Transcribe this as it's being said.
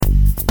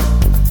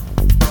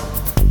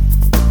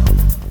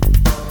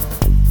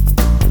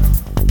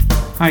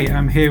Hi,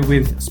 I'm here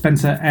with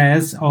Spencer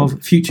Ayres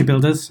of Future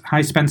Builders.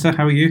 Hi, Spencer.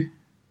 How are you?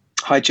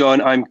 Hi, John.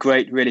 I'm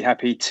great. Really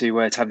happy to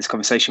have this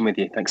conversation with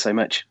you. Thanks so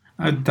much.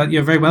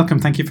 You're very welcome.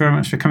 Thank you very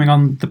much for coming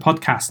on the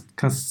podcast,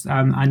 because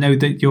I know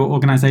that your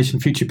organisation,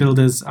 Future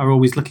Builders, are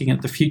always looking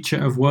at the future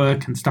of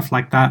work and stuff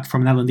like that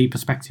from an L&D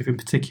perspective in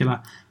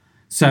particular.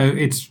 So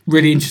it's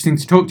really interesting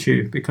to talk to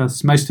you,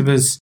 because most of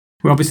us,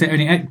 we're obviously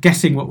only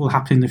guessing what will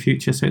happen in the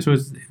future. So it's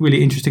always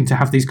really interesting to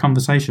have these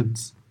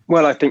conversations.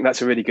 Well, I think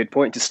that's a really good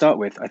point to start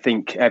with. I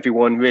think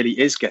everyone really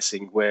is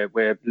guessing.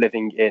 We're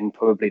living in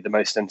probably the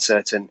most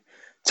uncertain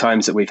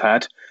times that we've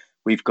had.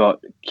 We've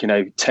got,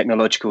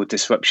 technological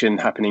disruption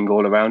happening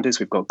all around us.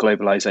 We've got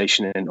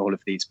globalization and all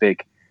of these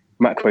big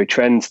macro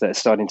trends that are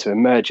starting to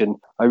emerge. And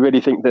I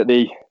really think that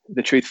the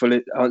truthful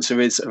answer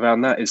is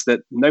around that is that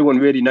no one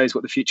really knows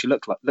what the future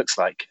looks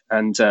like.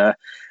 And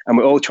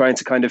we're all trying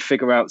to kind of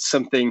figure out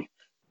some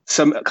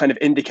kind of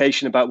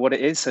indication about what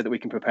it is so that we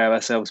can prepare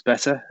ourselves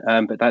better.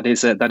 But that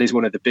is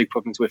one of the big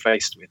problems we're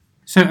faced with.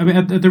 So,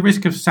 at the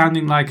risk of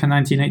sounding like a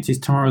 1980s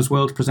Tomorrow's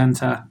World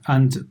presenter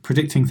and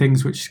predicting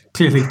things which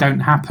clearly don't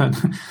happen,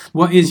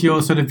 what is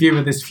your sort of view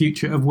of this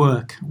future of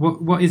work?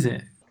 What is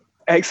it?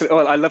 Excellent.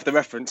 Well, I love the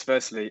reference,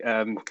 firstly,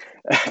 to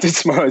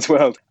Tomorrow's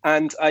World.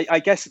 And I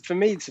guess for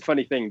me, it's a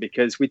funny thing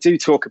because we do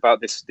talk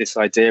about this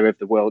idea of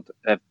the world,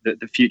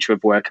 the future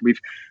of work. We've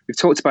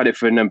talked about it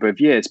for a number of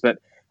years, but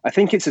I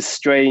think it's a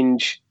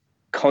strange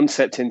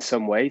concept in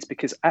some ways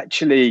because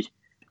actually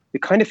the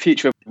kind of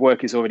future of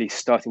work is already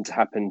starting to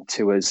happen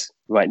to us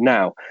right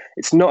now.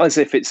 It's not as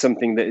if it's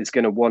something that is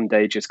going to one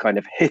day just kind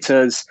of hit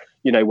us.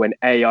 When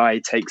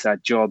AI takes our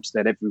jobs,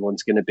 then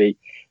everyone's going to be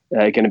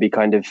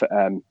kind of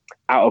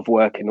out of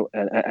work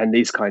and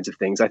these kinds of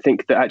things. I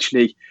think that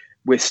actually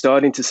we're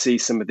starting to see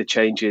some of the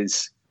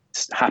changes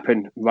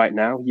happen right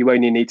now. You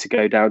only need to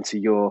go down to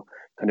your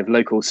kind of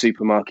local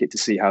supermarket to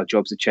see how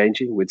jobs are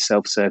changing with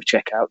self-serve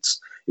checkouts.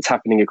 It's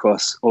happening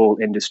across all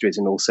industries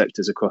and all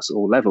sectors across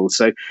all levels.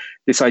 So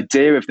this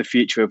idea of the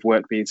future of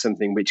work being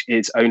something which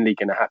is only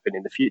going to happen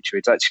in the future,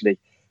 it's actually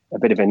a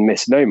bit of a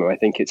misnomer. I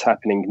think it's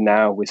happening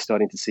now. We're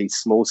starting to see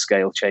small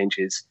scale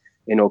changes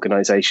in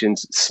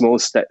organizations,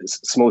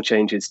 small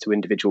changes to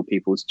individual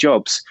people's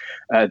jobs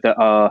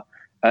that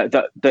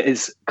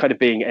is kind of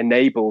being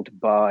enabled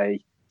by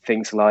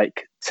things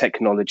like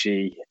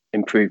technology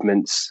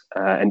improvements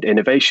and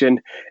innovation.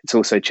 It's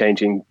also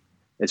changing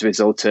as a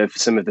result of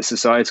some of the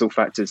societal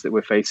factors that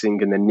we're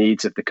facing and the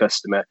needs of the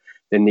customer,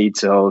 the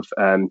needs of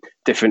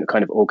different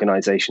kind of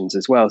organizations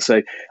as well.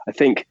 So I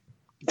think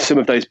some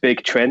of those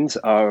big trends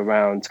are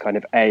around kind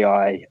of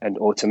AI and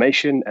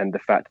automation and the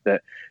fact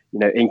that,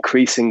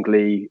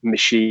 increasingly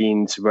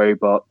machines,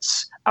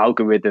 robots,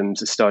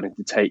 algorithms are starting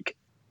to take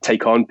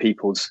on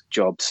people's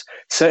jobs,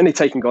 certainly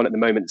taking on at the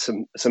moment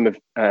some of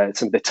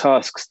the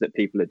tasks that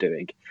people are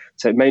doing.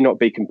 So it may not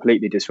be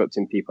completely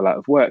disrupting people out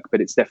of work, but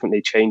it's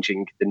definitely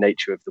changing the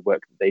nature of the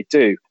work that they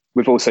do.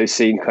 We've also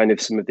seen kind of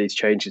some of these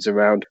changes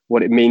around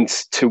what it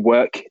means to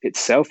work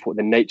itself, what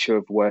the nature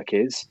of work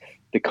is,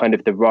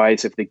 the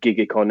rise of the gig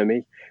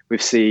economy.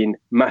 We've seen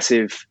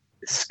massive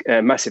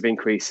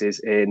increases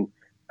in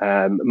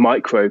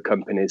micro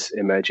companies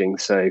emerging.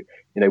 So,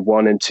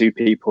 1 and 2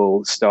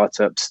 people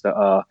startups that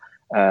are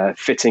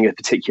fitting a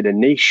particular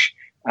niche.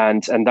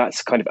 And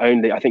that's kind of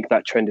I think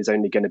that trend is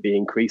only going to be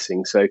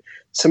increasing. So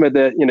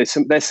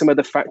there's some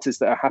other factors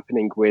that are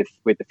happening with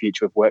the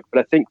future of work. But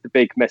I think the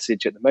big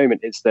message at the moment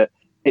is that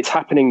it's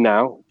happening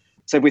now.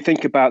 So if we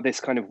think about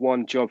this kind of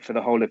one job for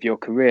the whole of your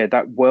career,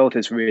 that world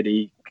has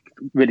really,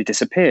 really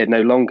disappeared.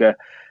 No longer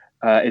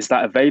is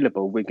that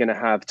available. We're going to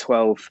have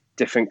 12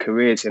 different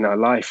careers in our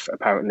life,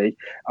 apparently.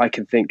 I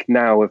can think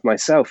now of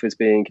myself as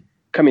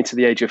coming to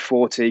the age of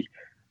 40.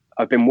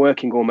 I've been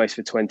working almost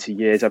for 20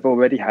 years. I've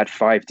already had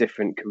 5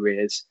 different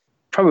careers,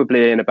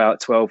 probably in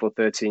about 12 or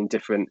 13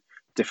 different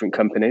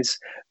companies.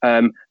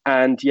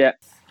 And yet,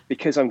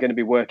 because I'm going to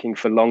be working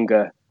for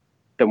longer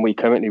than we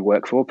currently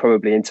work for,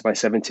 probably into my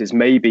 70s,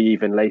 maybe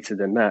even later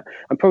than that,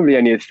 I'm probably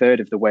only a third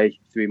of the way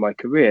through my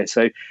career.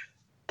 So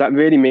that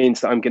really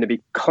means that I'm going to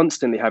be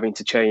constantly having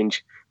to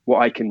change what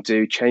I can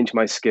do, change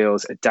my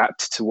skills,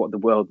 adapt to what the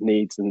world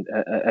needs and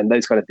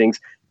those kind of things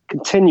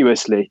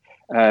continuously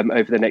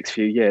over the next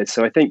few years.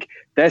 So I think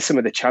there's some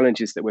of the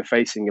challenges that we're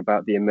facing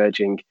about the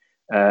emerging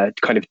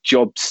kind of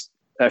jobs,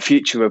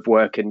 future of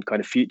work and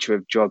kind of future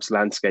of jobs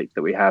landscape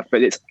that we have.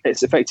 But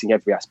it's affecting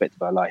every aspect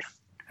of our life.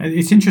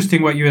 It's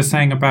interesting what you were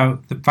saying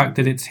about the fact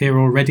that it's here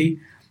already.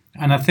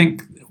 And I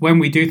think when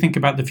we do think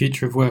about the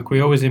future of work,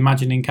 we're always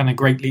imagining kind of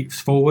great leaps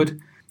forward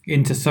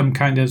into some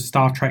kind of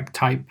Star Trek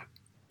type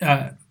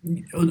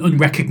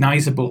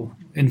unrecognizable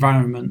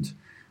environment.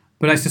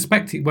 But I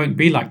suspect it won't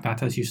be like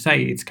that, as you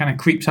say. It's kind of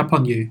creeps up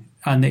on you.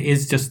 And it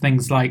is just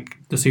things like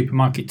the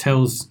supermarket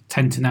tills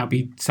tend to now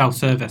be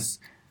self-service.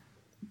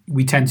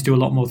 We tend to do a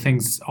lot more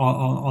things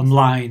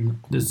online.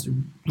 There's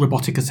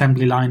robotic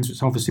assembly lines, which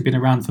have obviously been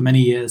around for many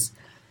years.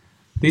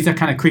 These are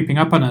kind of creeping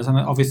up on us. And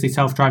obviously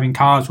self-driving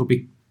cars will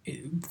be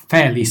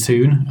fairly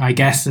soon, I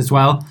guess, as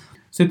well.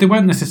 So there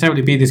won't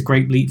necessarily be this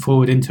great leap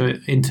forward into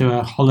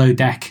a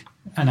holodeck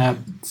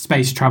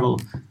space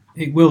travel.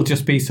 It will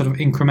just be sort of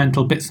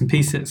incremental bits and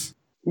pieces.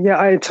 Yeah,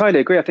 I entirely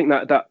agree. I think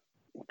that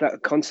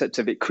concept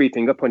of it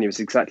creeping up on you is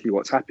exactly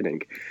what's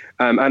happening.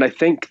 And I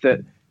think that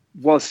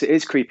whilst it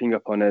is creeping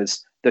up on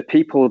us, the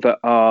people that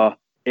are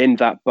in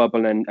that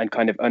bubble and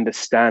kind of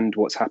understand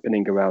what's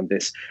happening around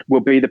this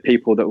will be the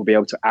people that will be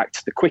able to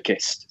act the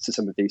quickest to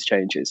some of these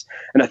changes.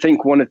 And I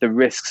think one of the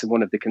risks and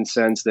one of the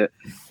concerns that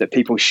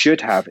people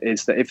should have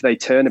is that if they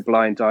turn a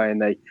blind eye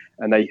and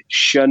they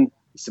shun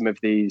some of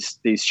these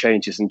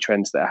changes and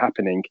trends that are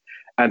happening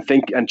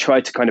and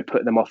try to kind of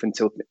put them off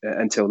until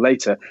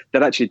later,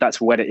 that actually that's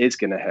when it is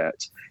going to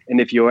hurt. And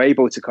if you're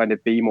able to kind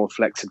of be more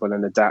flexible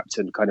and adapt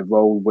and kind of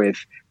roll with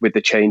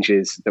the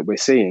changes that we're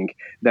seeing,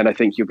 then I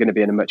think you're going to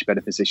be in a much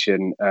better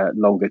position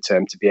longer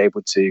term to be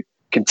able to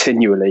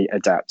continually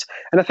adapt.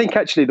 And I think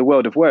actually the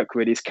world of work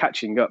really is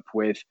catching up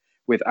with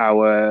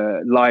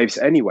our lives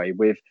anyway.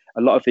 With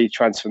a lot of these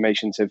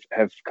transformations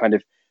have kind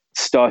of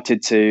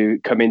started to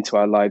come into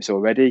our lives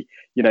already.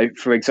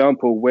 For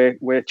example,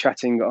 we're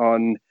chatting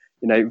on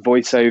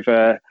voice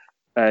over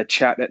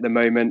chat at the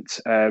moment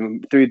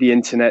through the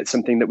internet,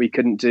 something that we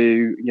couldn't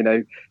do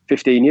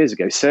 15 years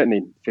ago,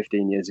 certainly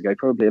 15 years ago,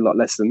 probably a lot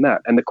less than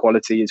that, and the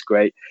quality is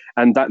great.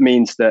 And that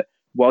means that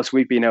whilst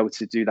we've been able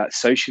to do that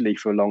socially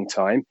for a long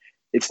time,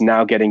 it's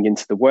now getting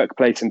into the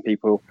workplace and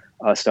people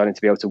are starting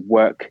to be able to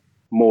work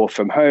more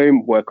from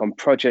home, work on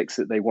projects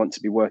that they want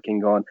to be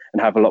working on,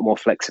 and have a lot more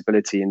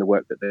flexibility in the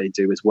work that they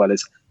do, as well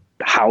as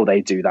how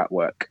they do that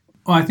work.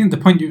 Well, I think the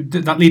point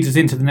that leads us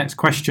into the next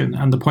question,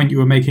 and the point you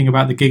were making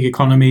about the gig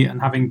economy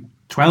and having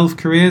 12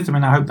 careers. I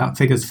mean, I hope that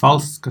figure's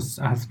false, because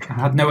I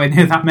had nowhere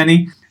near that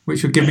many,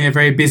 which would give me a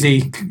very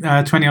busy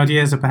 20 odd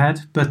years up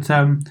ahead. But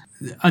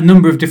a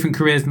number of different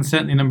careers and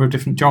certainly a number of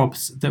different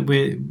jobs that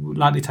we're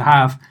likely to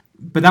have.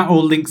 But that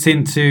all links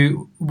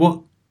into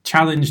what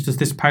challenge does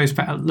this pose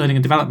for learning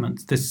and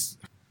development, this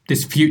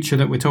future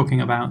that we're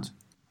talking about?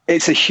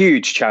 It's a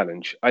huge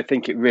challenge. I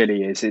think it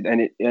really is.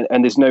 And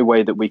there's no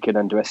way that we can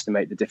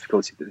underestimate the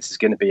difficulty that this is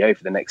going to be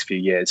over the next few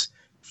years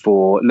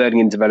for learning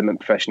and development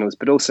professionals,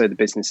 but also the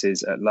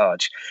businesses at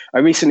large. I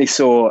recently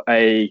saw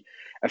a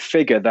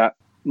figure that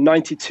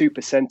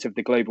 92% of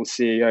the global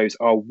CEOs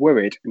are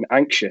worried and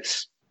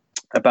anxious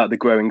about the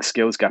growing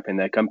skills gap in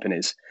their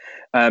companies.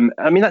 I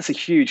mean, that's a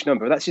huge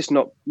number. That's just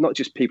not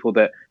just people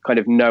that kind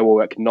of know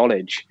or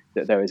acknowledge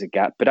that there is a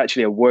gap, but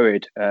actually are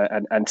worried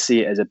and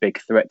see it as a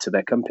big threat to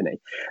their company.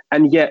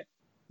 And yet,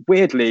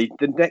 weirdly,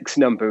 the next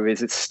number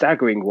is a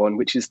staggering one,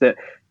 which is that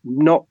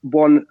not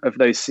one of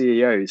those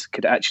CEOs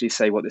could actually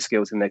say what the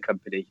skills in their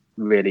company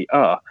really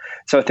are.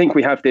 So I think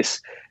we have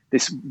this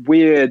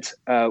weird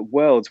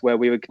world where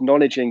we're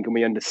acknowledging and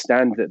we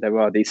understand that there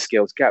are these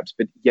skills gaps,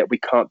 but yet we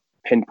can't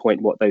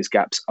pinpoint what those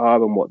gaps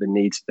are and what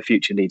the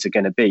future needs are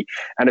going to be.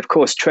 And of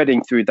course,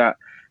 treading through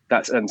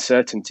that's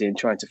uncertainty and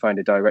trying to find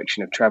a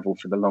direction of travel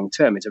for the long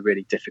term is a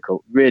really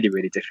difficult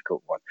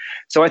one.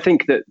 So I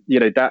think that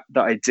that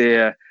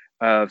idea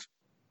of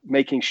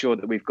making sure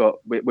that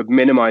we're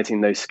minimizing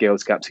those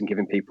skills gaps and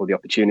giving people the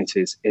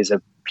opportunities is a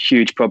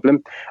huge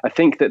problem. I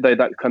think that though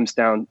that comes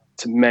down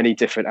to many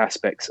different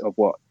aspects of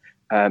what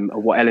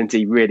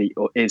L&D really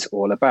is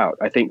all about.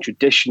 I think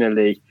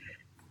traditionally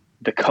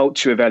the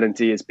culture of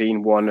L&D has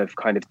been one of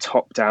kind of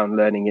top-down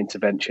learning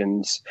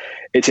interventions.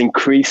 It's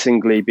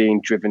increasingly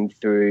being driven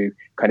through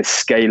kind of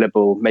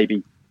scalable,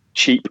 maybe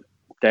cheap,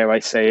 dare I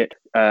say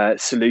it,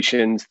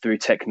 solutions through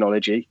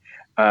technology.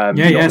 Say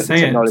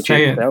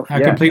it.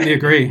 I completely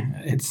agree.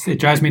 It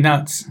drives me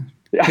nuts.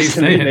 Please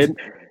say it.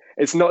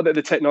 It's not that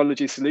the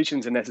technology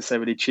solutions are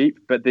necessarily cheap,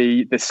 but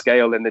the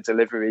scale and the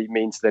delivery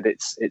means that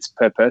it's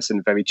per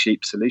person very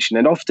cheap solution.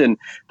 And often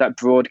that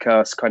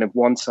broadcast kind of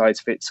one size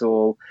fits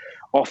all,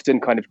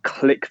 often kind of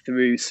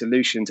click-through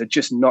solutions are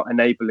just not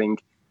enabling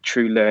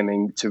true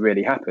learning to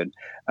really happen.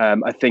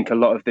 I think a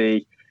lot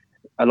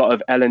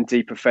of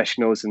L&D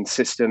professionals and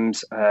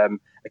systems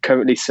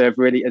currently serve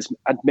really as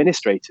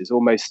administrators,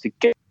 almost to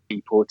get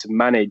people to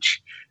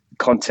manage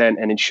content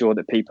and ensure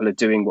that people are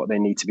doing what they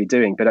need to be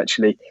doing. But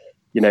actually,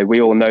 we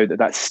all know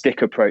that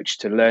stick approach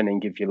to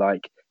learning, if you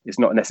like, is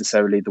not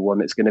necessarily the one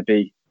that's going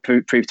to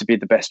prove to be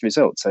the best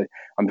result. So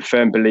I'm a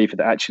firm believer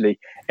that actually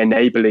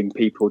enabling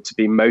people to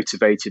be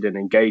motivated and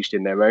engaged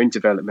in their own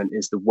development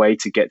is the way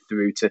to get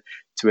through to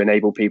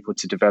enable people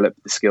to develop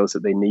the skills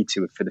that they need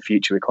to for the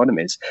future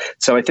economies.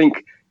 So I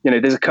think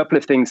there's a couple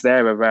of things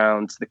there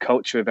around the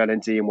culture of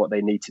L&D and what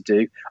they need to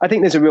do. I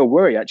think there's a real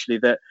worry actually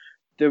that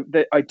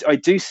I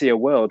do see a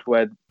world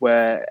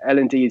where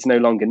L&D is no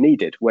longer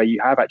needed, where you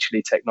have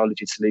actually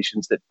technology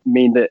solutions that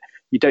mean that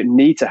you don't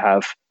need to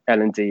have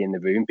L&D in the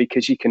room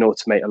because you can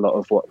automate a lot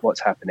of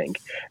what's happening.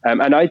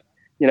 And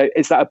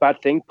is that a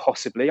bad thing?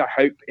 Possibly. I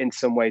hope in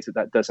some ways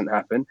that doesn't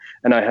happen.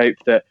 And I hope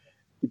that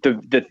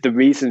the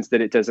reasons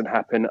that it doesn't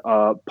happen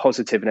are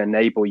positive and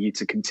enable you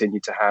to continue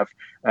to have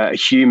a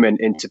human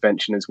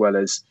intervention as well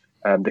as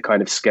the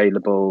kind of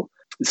scalable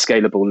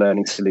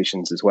learning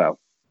solutions as well.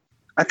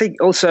 I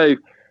think also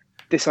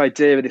this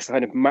idea, this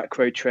kind of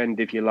macro trend,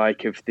 if you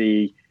like, of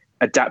the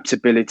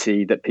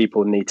adaptability that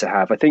people need to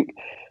have. I think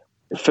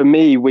For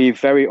me, we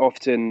very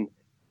often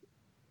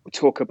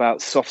talk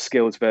about soft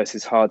skills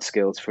versus hard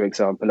skills, for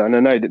example. And I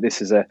know that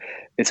this is a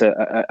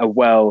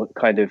well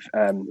kind of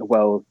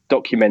well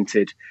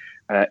documented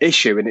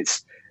issue, and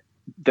it's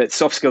that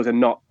soft skills are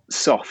not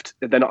soft.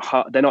 They're not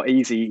hard, they're not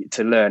easy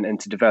to learn and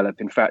to develop.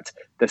 In fact,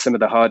 they're some of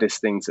the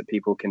hardest things that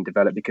people can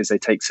develop because they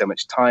take so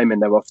much time,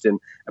 and they're often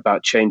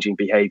about changing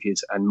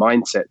behaviors and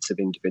mindsets of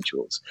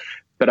individuals.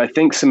 But I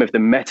think some of the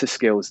meta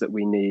skills that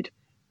we need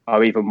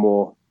are even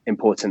more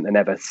important than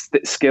ever.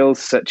 Skills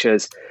such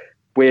as,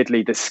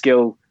 weirdly, the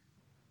skill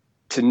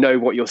to know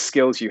what your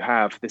skills you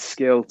have, the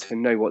skill to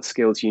know what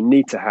skills you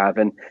need to have,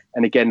 and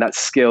again, that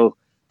skill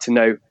to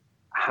know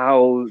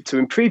how to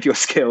improve your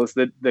skills,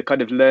 the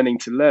kind of learning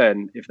to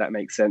learn, if that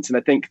makes sense. And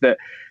I think that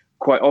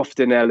quite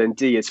often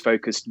L&D is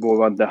focused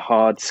more on the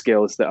hard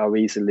skills that are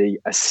easily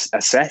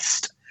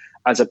assessed,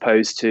 as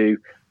opposed to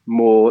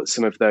more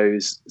some of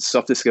those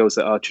softer skills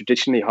that are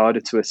traditionally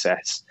harder to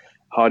assess,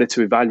 harder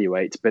to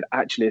evaluate, but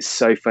actually is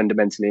so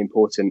fundamentally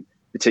important,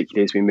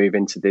 particularly as we move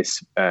into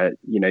this,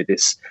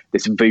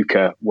 this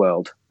VUCA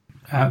world.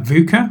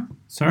 VUCA?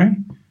 Sorry?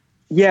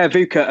 Yeah,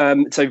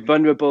 VUCA. So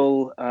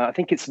vulnerable, I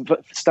think it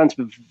stands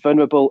for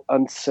vulnerable,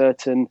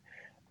 uncertain.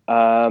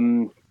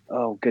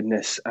 Oh,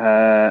 goodness.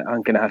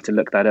 I'm going to have to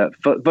look that up.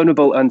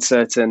 Vulnerable,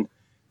 uncertain.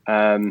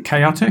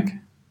 Chaotic?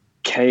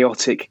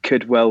 Chaotic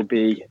could well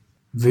be.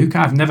 VUCA,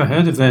 I've never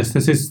heard of this.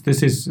 This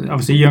is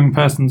obviously young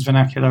person's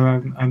vernacular.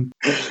 I'm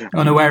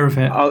unaware of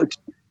it.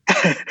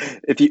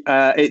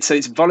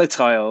 It's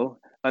volatile,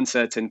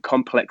 uncertain,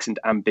 complex, and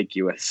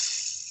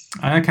ambiguous.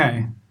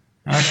 Okay.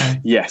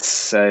 Yes.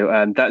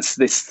 So that's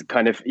this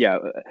kind of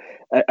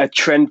a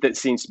trend that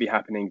seems to be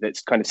happening.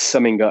 That's kind of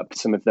summing up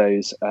some of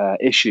those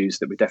issues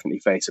that we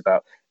definitely face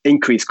about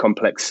increased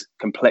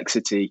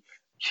complexity,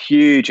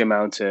 huge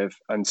amount of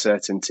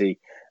uncertainty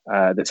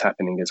that's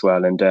happening as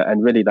well, and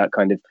really that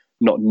kind of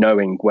not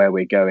knowing where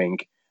we're going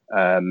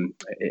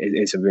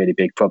is a really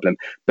big problem.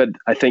 But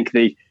I think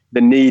the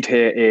need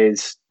here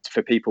is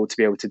for people to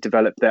be able to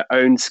develop their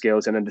own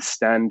skills and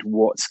understand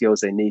what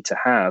skills they need to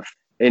have.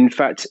 In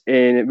fact,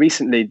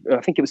 recently,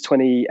 I think it was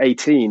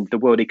 2018, the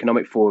World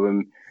Economic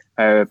Forum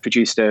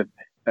produced the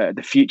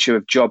Future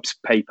of Jobs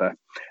paper.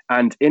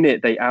 And in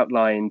it, they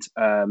outlined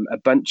a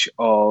bunch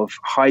of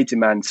high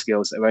demand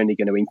skills that are only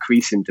going to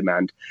increase in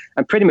demand.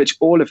 And pretty much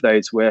all of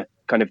those were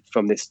kind of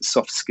from this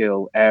soft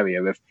skill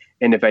area of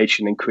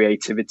innovation and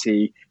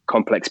creativity,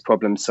 complex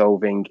problem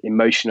solving,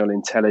 emotional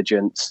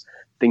intelligence,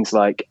 things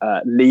like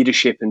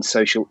leadership and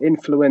social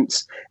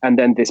influence. And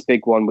then this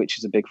big one, which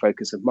is a big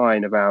focus of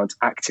mine, around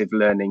active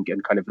learning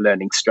and kind of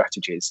learning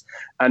strategies.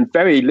 And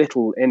very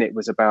little in it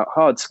was about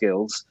hard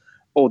skills,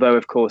 although,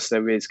 of course,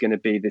 there is going to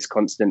be this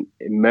constant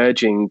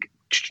emerging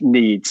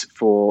needs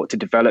to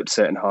develop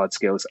certain hard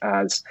skills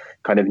as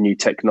kind of new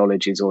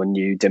technologies or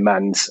new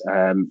demands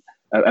are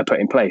put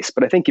in place.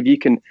 But I think if you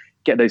can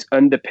get that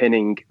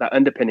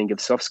underpinning of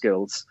soft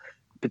skills,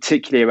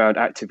 particularly around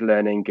active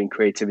learning and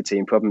creativity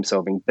and problem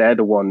solving, they're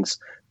the ones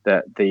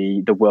that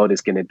the world is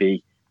going to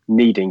be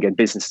needing, and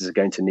businesses are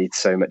going to need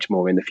so much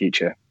more in the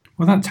future.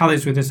 Well, that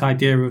tallies with this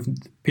idea of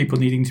people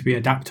needing to be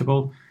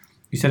adaptable.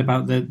 You said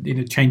about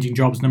the changing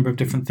jobs, number of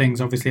different things.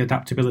 Obviously,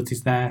 adaptability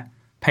is there,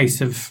 pace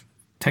of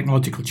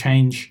technological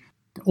change.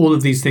 All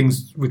of these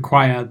things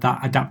require that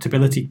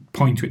adaptability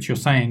point, which you're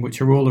saying,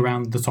 which are all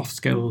around the soft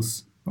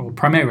skills, or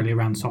primarily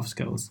around soft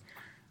skills.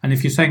 And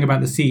if you're saying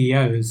about the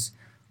CEOs,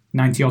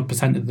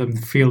 90% of them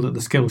feel that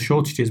the skill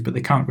shortages, but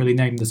they can't really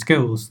name the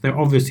skills. They're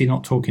obviously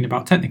not talking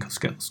about technical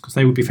skills, because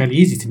they would be fairly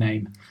easy to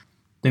name.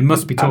 They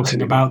must be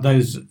talking about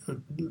those,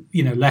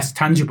 less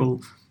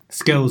tangible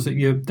skills that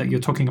you're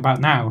talking about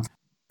now.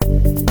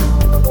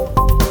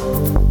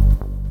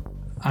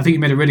 I think you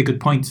made a really good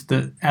point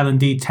that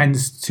L&D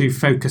tends to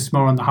focus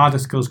more on the harder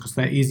skills because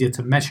they're easier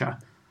to measure.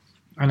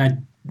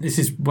 And this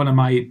is one of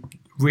my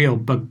real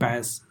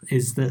bugbears,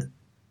 is that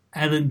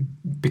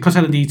because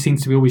L&D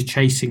seems to be always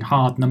chasing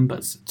hard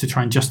numbers to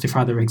try and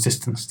justify their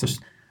existence,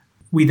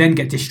 we then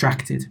get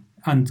distracted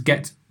and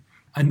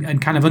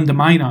kind of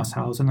undermine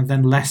ourselves, and are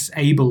then less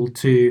able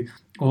to,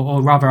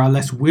 or rather are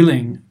less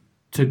willing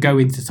to go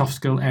into soft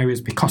skill areas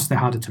because they're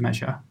harder to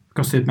measure,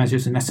 because the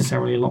measures are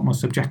necessarily a lot more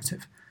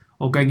subjective,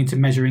 or going into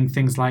measuring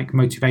things like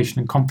motivation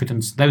and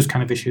confidence, those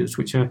kind of issues,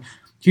 which are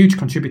huge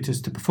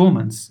contributors to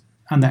performance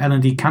and that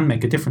L&D can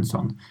make a difference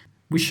on.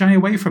 We shy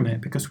away from it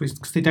because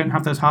they don't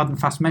have those hard and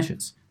fast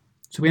measures.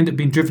 So we end up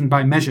being driven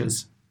by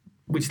measures,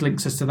 which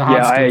links us to the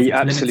hard skills. Yeah,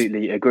 I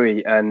absolutely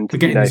agree. And we're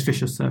getting this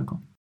vicious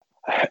circle.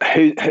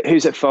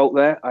 Who's at fault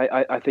there?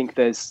 I think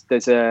there's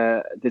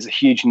a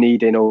huge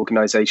need in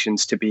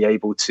organisations to be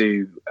able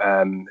to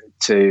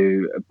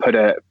put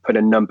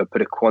a number,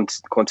 put a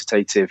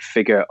quantitative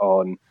figure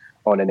on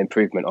an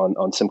improvement,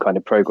 on some kind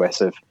of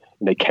progress of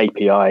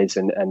KPIs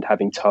and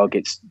having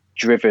targets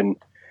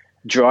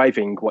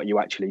driving what you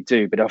actually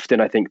do. But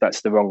often I think that's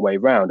the wrong way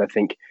round. I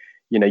think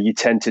you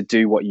tend to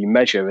do what you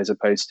measure as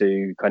opposed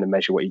to kind of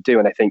measure what you do.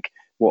 And I think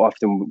what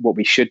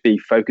we should be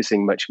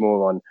focusing much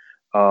more on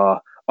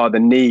are the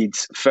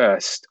needs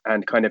first,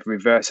 and kind of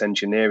reverse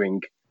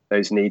engineering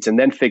those needs, and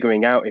then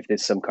figuring out if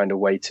there's some kind of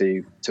way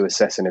to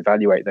assess and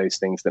evaluate those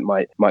things that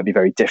might be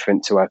very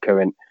different to our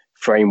current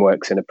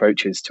frameworks and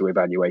approaches to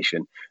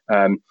evaluation.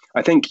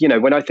 I think,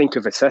 when I think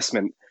of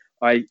assessment,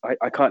 I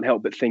can't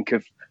help but think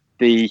of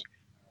the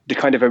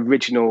kind of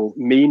original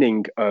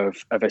meaning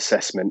of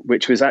assessment,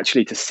 which was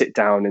actually to sit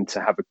down and to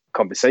have a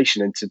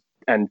conversation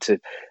and to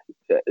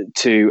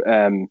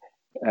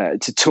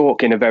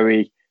talk in a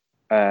very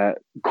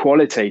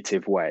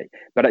qualitative way.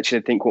 But actually,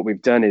 I think what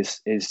we've done is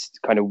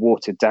kind of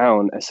watered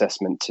down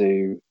assessment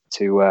to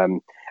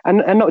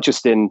and not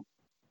just in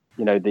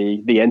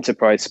the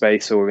enterprise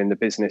space or in the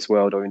business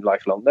world or in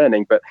lifelong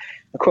learning, but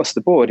across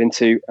the board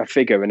into a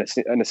figure and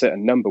a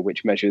certain number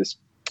which measures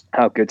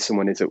how good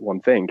someone is at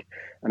one thing.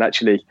 And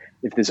actually,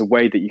 if there's a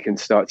way that you can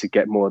start to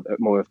get more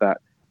of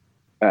that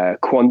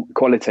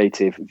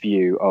qualitative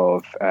view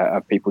of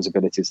people's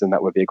abilities, then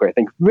that would be a great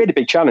thing. Really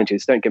big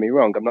challenges, don't get me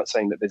wrong. I'm not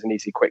saying that there's an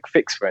easy, quick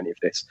fix for any of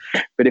this,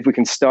 but if we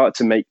can start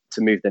to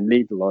move the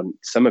needle on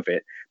some of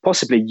it,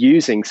 possibly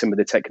using some of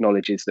the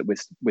technologies that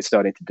we're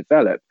starting to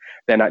develop,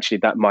 then actually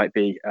that might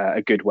be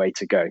a good way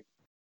to go.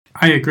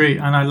 I agree,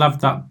 and I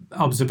love that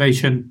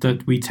observation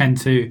that we tend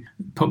to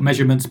put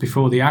measurements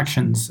before the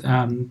actions,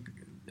 and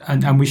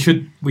we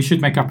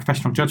should make our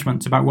professional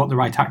judgments about what the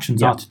right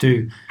actions are to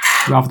do,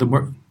 rather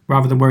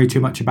than worry too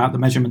much about the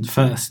measurement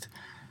first.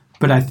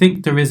 But I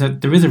think there is a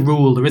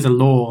rule, there is a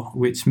law,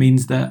 which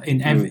means that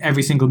in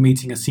every single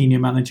meeting, a senior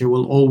manager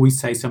will always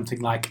say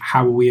something like,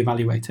 "How will we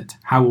evaluate it?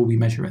 How will we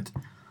measure it?"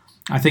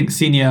 I think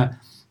senior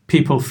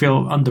people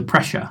feel under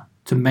pressure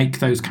to make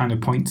those kind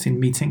of points in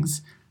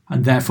meetings,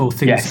 and therefore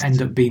things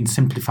end up being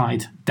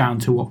simplified down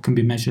to what can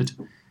be measured.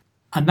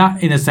 And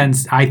that, in a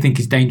sense, I think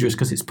is dangerous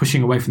because it's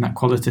pushing away from that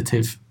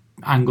qualitative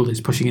angle.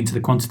 It's pushing into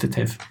the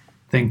quantitative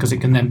thing, because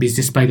it can then be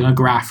displayed on a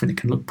graph and it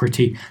can look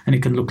pretty and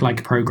it can look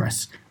like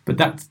progress. But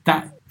it's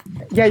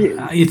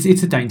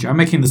a danger. I'm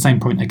making the same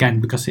point again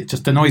because it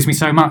just annoys me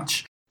so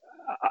much.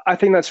 I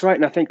think that's right.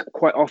 And I think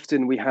quite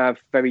often we have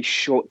very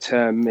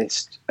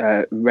short-termist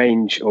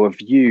range or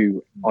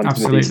view on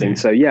some of these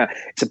things. So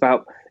it's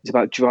about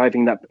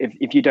driving that.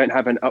 If you don't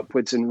have an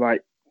upwards and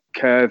right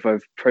curve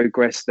of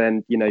progress,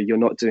 then you're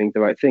not doing the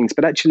right things.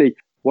 But actually,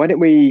 why don't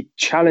we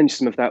challenge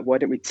some of that? Why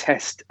don't we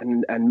test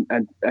and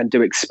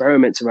do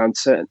experiments around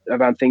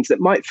things that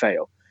might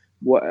fail?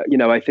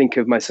 I think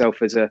of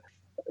myself as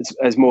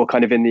more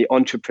kind of in the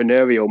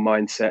entrepreneurial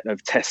mindset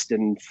of test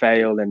and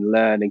fail and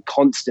learn and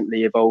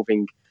constantly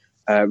evolving,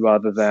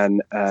 rather than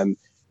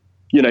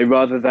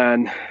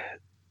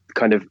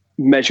kind of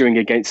measuring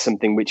against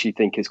something which you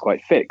think is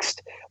quite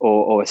fixed,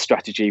 or a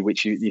strategy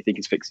which you think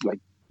is fixed. Like,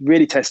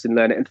 really test and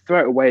learn it and throw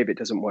it away if it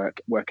doesn't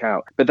work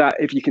out. But that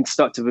if you can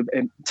start to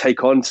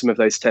take on some of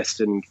those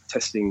testing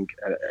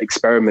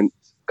experimental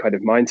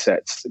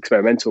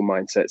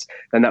mindsets,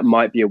 then that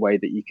might be a way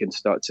that you can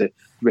start to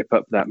rip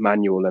up that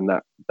manual and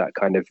that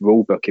kind of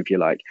rule book, if you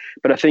like.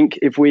 But I think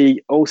if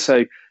we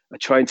also are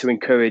trying to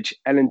encourage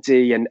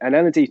L&D and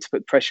L&D to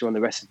put pressure on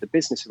the rest of the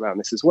business around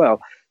this as well,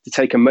 to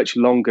take a much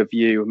longer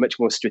view, a much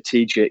more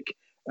strategic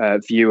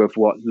view of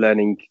what a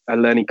learning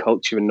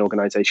culture and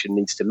organization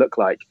needs to look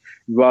like,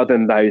 rather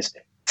than those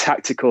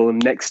tactical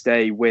next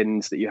day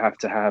wins that you have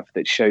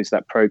that shows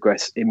that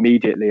progress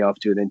immediately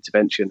after a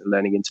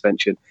learning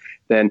intervention,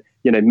 then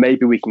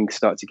maybe we can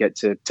start to get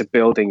to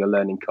building a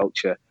learning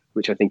culture,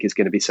 which I think is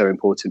going to be so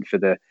important for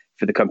the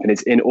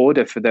companies in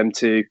order for them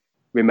to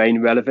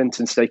remain relevant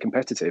and stay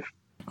competitive.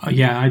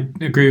 Yeah, I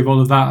agree with all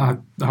of that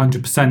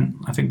 100%.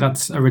 I think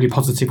that's a really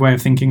positive way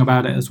of thinking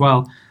about it as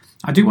well.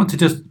 I do want to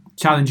just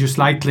challenge you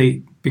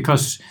slightly,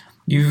 because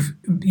you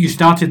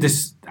started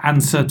this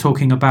answer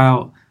talking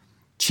about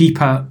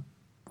cheaper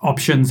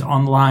options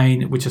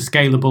online which are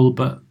scalable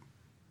but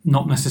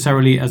not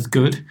necessarily as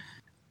good.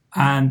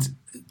 And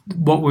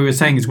what we were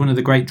saying is one of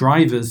the great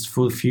drivers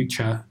for the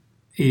future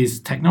is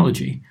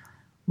technology.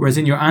 Whereas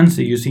in your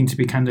answer, you seem to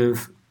be kind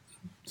of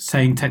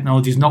saying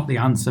technology is not the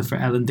answer for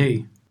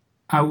L&D.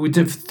 I would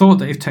have thought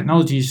that if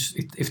technology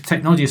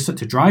is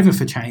such a driver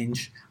for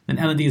change, then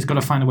L&D has got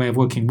to find a way of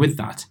working with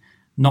that,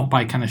 not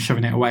by kind of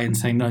shoving it away and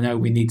saying, no,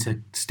 we need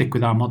to stick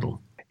with our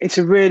model. It's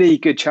a really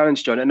good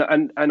challenge, John.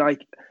 And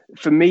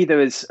for me,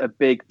 there is a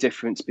big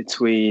difference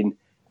between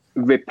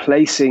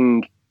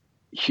replacing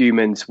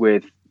humans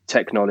with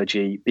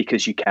technology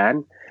because you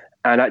can,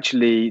 and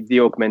actually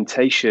the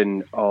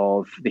augmentation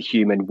of the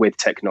human with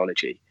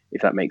technology,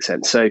 if that makes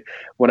sense. So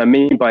what I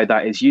mean by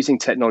that is using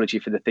technology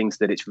for the things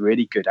that it's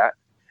really good at,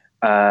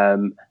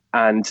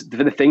 and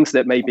for the things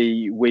that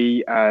maybe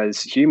we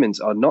as humans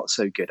are not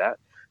so good at.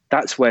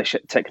 That's where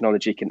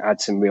technology can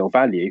add some real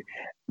value.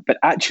 But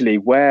actually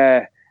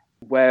where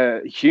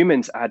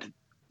humans add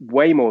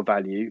way more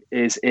value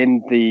is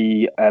in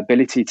the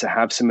ability to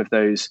have some of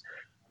those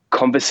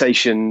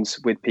conversations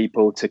with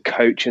people, to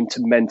coach and to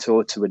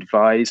mentor, to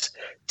advise,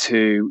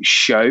 to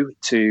show,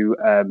 to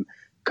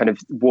kind of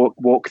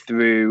walk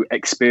through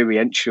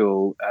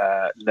experiential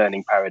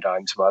learning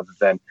paradigms, rather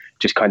than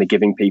just kind of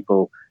giving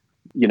people,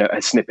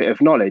 a snippet of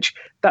knowledge.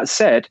 That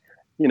said,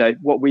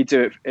 what we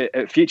do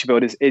at Future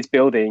Build is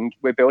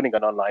we're building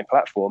an online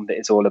platform that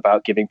is all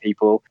about giving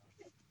people,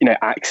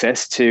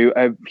 access to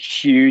a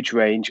huge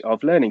range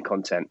of learning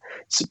content.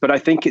 But I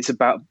think it's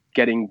about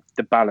getting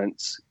the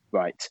balance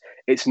right.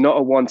 It's not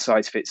a one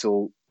size fits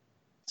all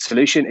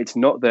solution. It's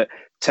not that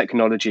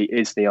technology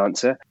is the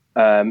answer.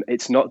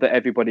 It's not that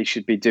everybody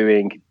should be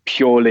doing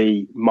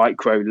purely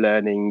micro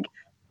learning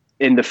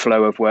in the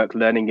flow of work,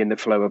 learning in the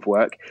flow of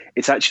work.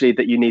 It's actually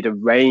that you need a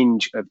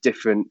range of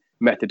different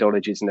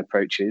methodologies and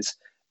approaches,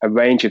 a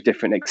range of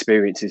different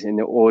experiences in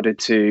order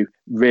to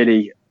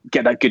really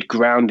get that good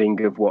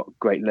grounding of what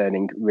great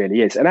learning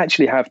really is, and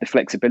actually have the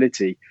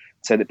flexibility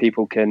so that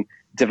people can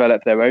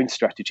develop their own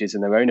strategies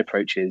and their own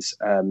approaches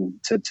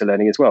to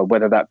learning as well,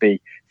 whether that be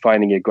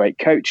finding a great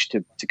coach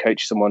to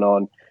coach someone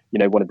on,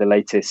 one of the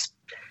latest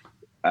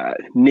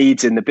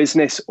needs in the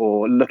business,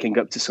 or looking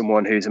up to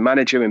someone who's a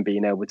manager and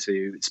being able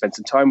to spend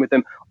some time with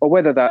them, or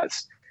whether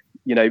that's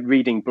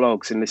reading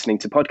blogs and listening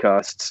to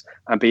podcasts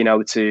and being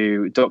able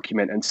to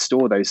document and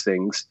store those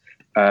things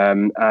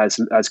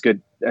as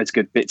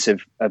good bits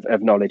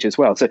of knowledge as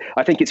well. So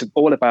I think it's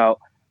all about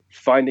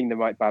finding the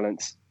right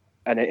balance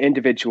at an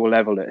individual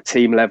level, at a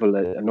team level,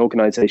 at an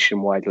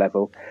organization-wide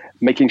level,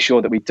 making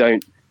sure that we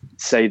don't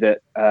say that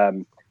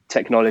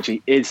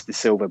technology is the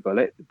silver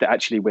bullet, that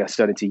actually we are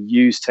starting to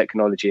use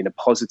technology in a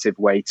positive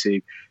way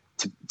to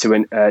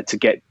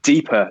get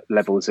deeper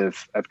levels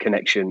of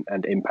connection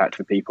and impact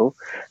for people,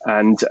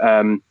 and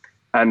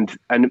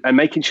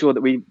making sure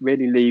that we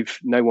really leave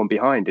no one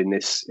behind in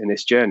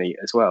this journey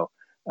as well.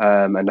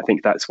 And I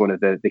think that's one of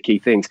the key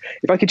things.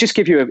 If I could just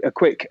give you a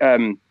quick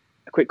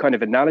kind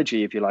of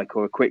analogy, if you like,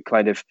 or a quick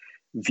kind of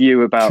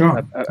view about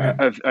Sure.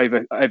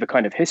 over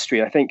kind of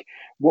history. I think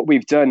what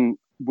we've done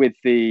with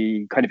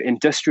the kind of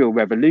industrial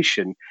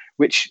revolution,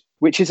 which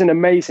is an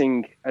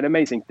amazing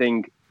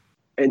thing,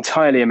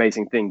 entirely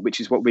amazing thing, which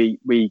is what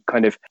we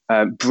kind of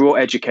brought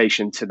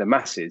education to the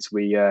masses.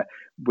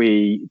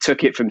 We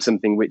took it from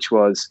something which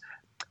was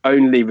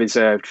only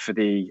reserved for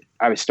the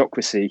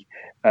aristocracy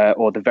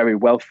or the very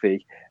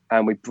wealthy,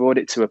 and we brought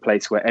it to a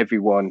place where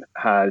everyone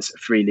has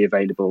freely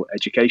available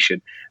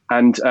education,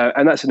 and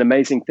that's an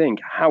amazing thing.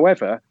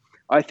 However,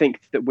 I think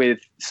that with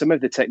some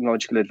of the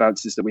technological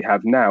advances that we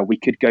have now, we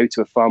could go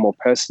to a far more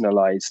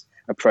personalized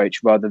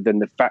approach rather than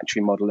the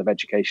factory model of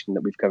education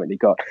that we've currently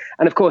got.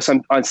 And of course,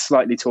 I'm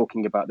slightly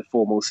talking about the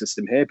formal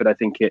system here, but I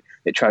think it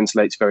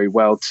translates very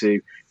well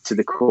to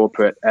the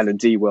corporate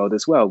L&D world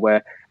as well,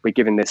 where we're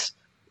given this,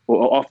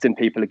 or often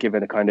people are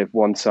given a kind of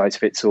one size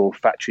fits all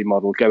factory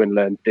model, go and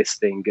learn this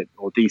thing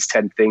or these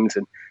 10 things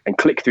and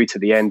click through to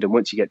the end. And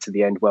once you get to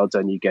the end, well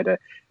done, you get a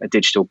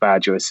digital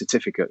badge or a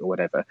certificate or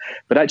whatever.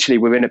 But actually,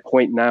 we're in a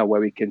point now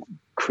where we can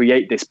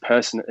create this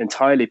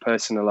entirely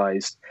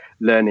personalized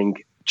learning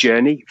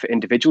journey for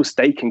individuals.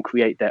 They can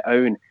create their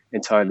own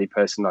entirely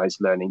personalized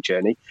learning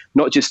journey,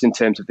 not just in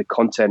terms of the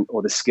content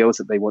or the skills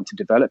that they want to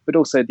develop, but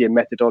also the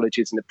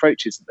methodologies and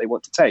approaches that they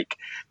want to take.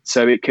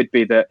 So it could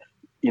be that,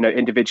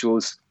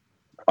 individuals,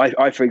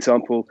 I, for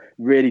example,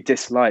 really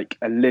dislike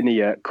a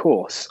linear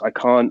course.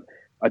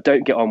 I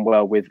don't get on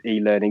well with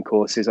e-learning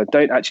courses. I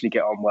don't actually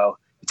get on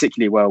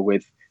particularly well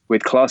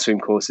with classroom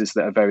courses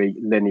that are very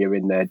linear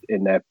in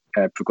their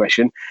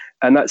progression.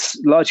 And that's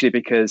largely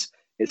because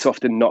it's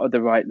often not at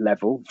the right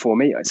level for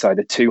me. It's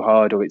either too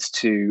hard or it's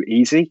too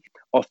easy.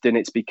 Often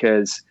it's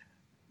because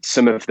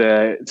some of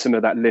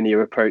that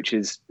linear approach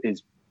is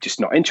just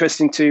not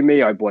interesting to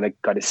me. I want to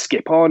kind of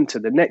skip on to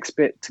the next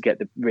bit to get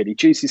the really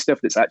juicy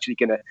stuff that's actually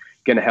going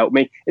to help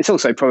me. It's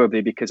also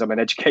probably because I'm an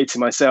educator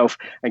myself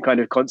and kind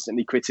of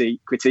constantly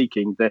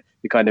critiquing the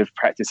kind of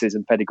practices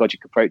and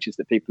pedagogic approaches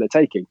that people are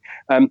taking.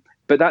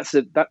 But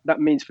that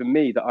means for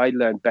me that I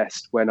learn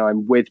best when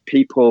I'm with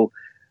people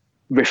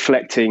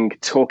reflecting,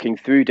 talking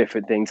through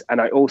different things. And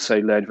I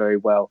also learn very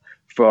well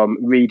from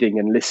reading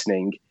and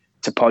listening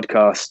to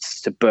podcasts,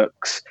 to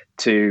books,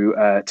 to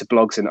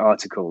blogs and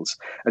articles.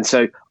 And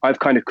so I've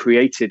kind of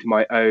created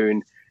my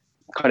own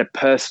kind of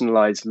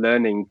personalized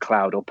learning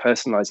cloud or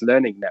personalized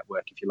learning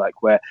network, if you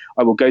like, where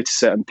I will go to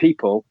certain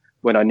people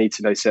when I need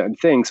to know certain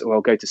things, or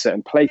I'll go to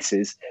certain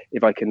places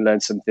if I can learn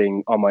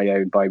something on my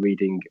own by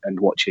reading and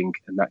watching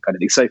and that kind of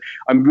thing. So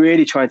I'm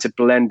really trying to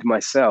blend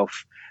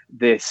myself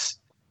this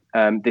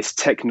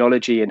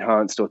technology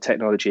enhanced or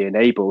technology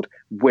enabled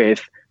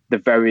with the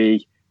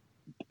very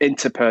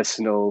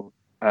interpersonal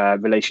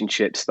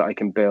relationships that I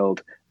can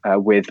build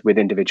with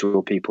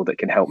individual people that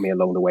can help me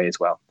along the way as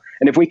well.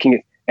 And if we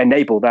can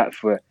enable that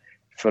for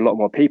a lot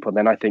more people,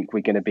 then I think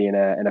we're going to be in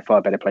a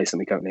far better place than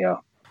we currently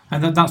are.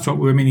 And that's what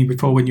we were meaning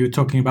before when you were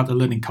talking about the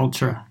learning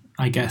culture,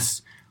 I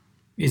guess.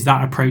 Is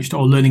that approach to,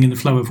 or learning in the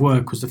flow of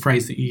work was the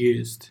phrase that you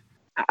used?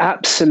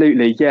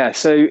 Absolutely, yeah.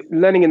 So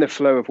learning in the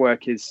flow of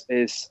work is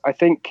I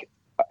think,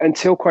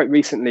 until quite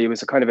recently, it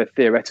was a kind of a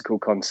theoretical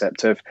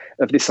concept of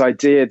this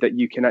idea that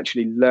you can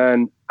actually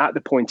learn at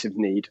the point of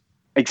need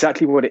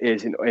exactly what it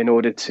is in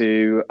order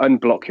to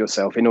unblock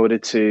yourself, in order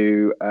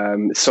to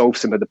solve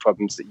some of the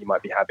problems that you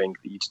might be having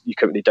that you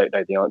currently don't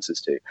know the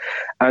answers to.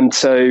 And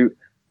so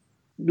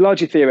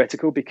largely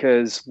theoretical,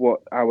 because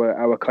what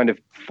our kind of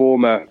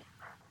former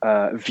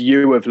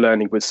view of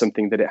learning was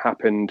something that it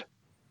happened,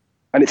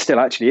 and it still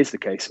actually is the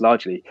case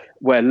largely,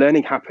 where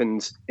learning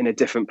happens in a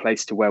different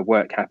place to where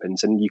work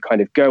happens, and you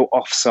kind of go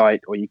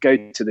off-site, or you go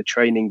to the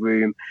training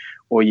room,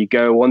 or you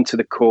go onto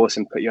the course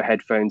and put your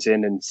headphones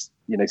in and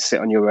sit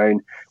on your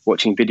own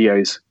watching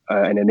videos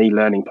in an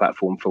e-learning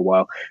platform for a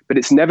while. But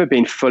it's never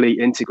been fully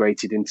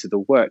integrated into the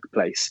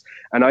workplace.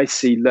 And I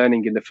see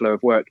learning in the flow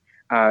of work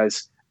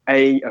as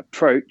a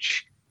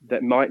approach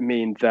that might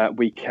mean that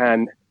we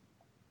can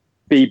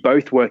be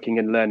both working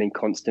and learning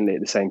constantly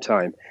at the same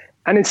time.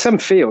 And in some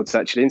fields,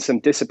 actually, in some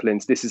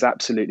disciplines, this is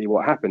absolutely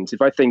what happens.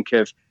 If I think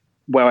of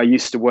where I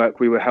used to work,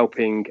 we were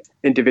helping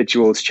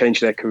individuals change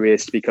their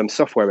careers to become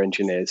software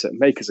engineers at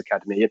Makers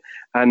Academy.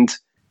 And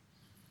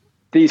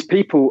these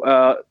people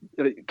are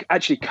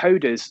actually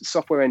coders,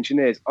 software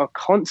engineers, are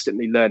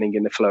constantly learning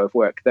in the flow of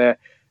work. They're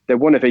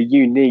one of a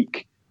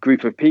unique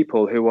group of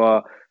people who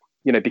are,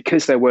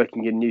 because they're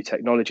working in new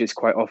technologies,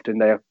 quite often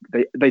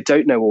they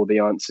don't know all the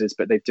answers,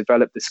 but they've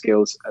developed the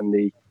skills and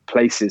the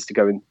places to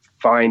go and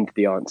find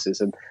the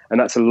answers. And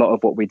that's a lot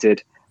of what we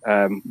did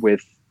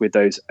with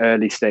those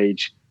early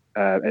stage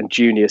and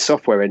junior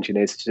software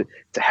engineers to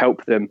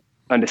help them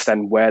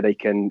understand where they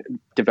can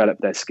develop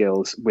their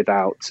skills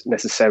without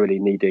necessarily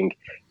needing,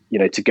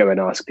 to go and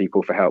ask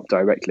people for help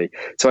directly.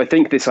 So I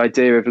think this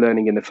idea of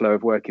learning in the flow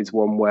of work is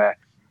one where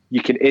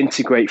you can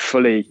integrate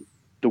fully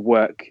the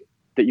work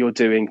that you're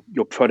doing,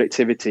 your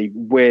productivity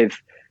with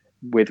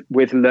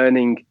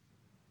learning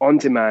on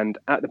demand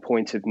at the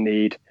point of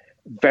need,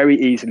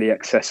 very easily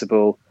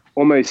accessible,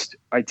 almost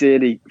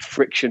ideally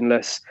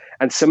frictionless.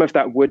 And some of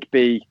that would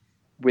be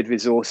with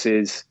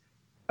resources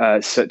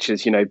such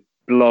as,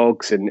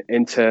 blogs and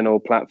internal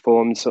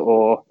platforms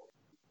or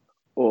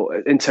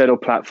videos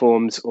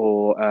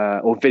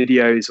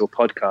or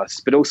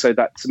podcasts, but also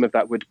that some of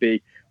that would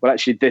be, well,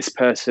 actually this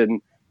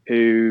person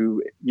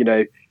who,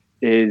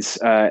 is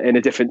in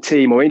a different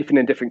team or even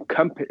in a different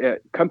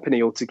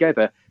company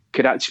altogether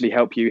could actually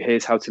help you.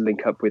 Here's how to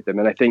link up with them.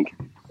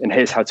 And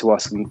here's how to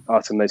ask them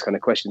those kind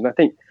of questions. And I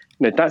think,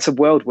 that's a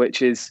world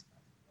which is,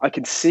 I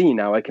can see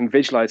now, I can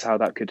visualize how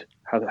that could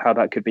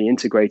be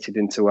integrated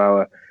into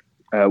our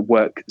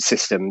work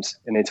systems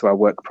and into our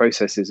work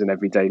processes and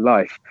everyday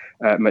life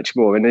much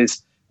more. And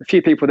there's a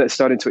few people that are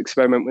starting to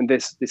experiment with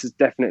this. This is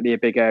definitely a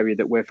big area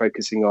that we're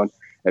focusing on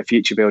at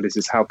Future Builders,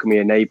 is how can we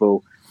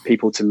enable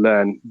people to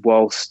learn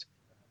whilst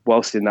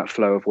in that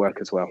flow of work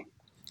as well.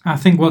 I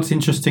think what's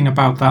interesting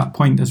about that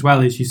point as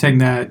well is you're saying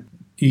that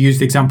you used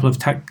the example of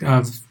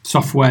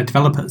software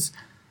developers,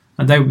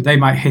 and they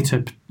might hit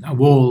a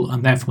wall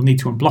and therefore need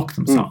to unblock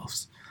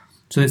themselves.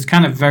 So it's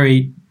kind of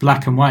very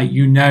black and white.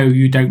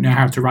 You don't know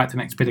how to write the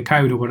next bit of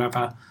code or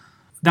whatever.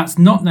 That's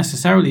not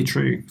necessarily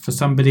true for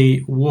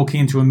somebody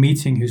walking into a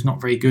meeting who's not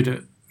very good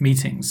at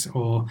meetings,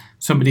 or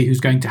somebody who's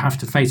going to have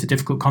to face a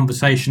difficult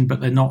conversation,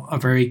 but they're not a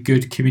very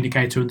good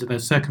communicator under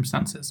those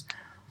circumstances.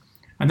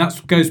 And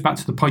that goes back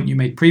to the point you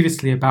made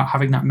previously about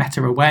having that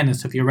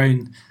meta-awareness of your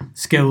own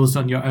skills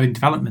and your own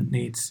development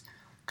needs.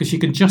 Because you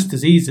can just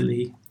as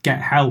easily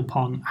get help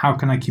on how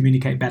can I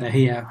communicate better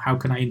here, how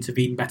can I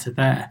intervene better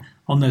there,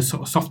 on those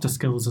sort of softer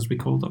skills, as we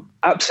call them.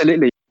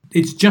 Absolutely.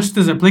 It's just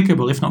as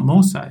applicable, if not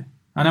more so.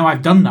 I know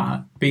I've done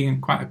that,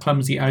 being quite a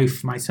clumsy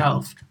oaf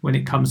myself when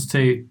it comes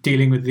to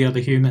dealing with the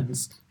other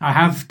humans. I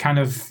have kind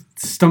of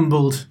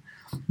stumbled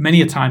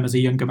many a time as a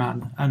younger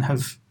man and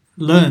have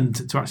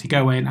learned to actually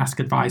go away and ask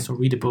advice or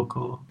read a book,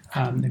 or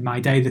in my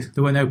day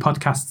there were no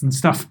podcasts and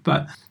stuff,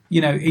 but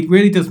it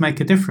really does make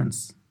a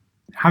difference,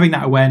 having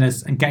that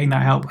awareness and getting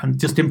that help and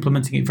just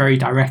implementing it very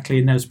directly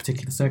in those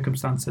particular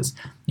circumstances.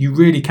 You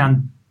really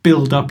can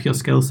build up your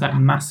skill set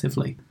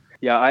massively.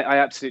 Yeah, I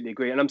absolutely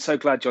agree. And I'm so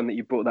glad, John, that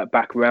you brought that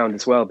back around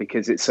as well,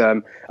 because it's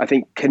I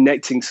think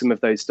connecting some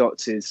of those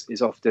dots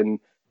is often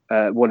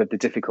one of the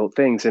difficult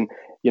things. And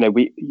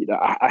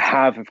I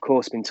have, of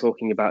course, been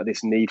talking about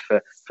this need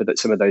for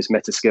some of those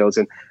meta skills,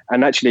 and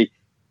actually,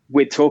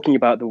 we're talking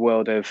about the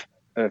world of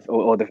the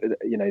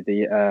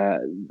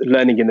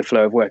learning in the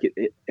flow of work.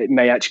 It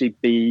may actually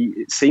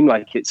seem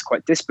like it's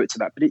quite disparate to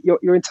that, but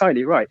you're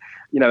entirely right.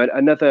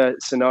 Another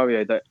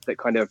scenario that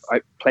kind of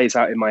plays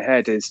out in my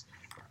head is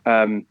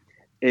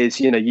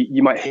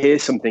you might hear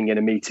something in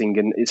a meeting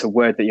and it's a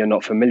word that you're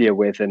not familiar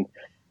with, and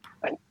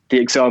the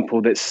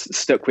example that's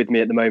stuck with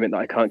me at the moment that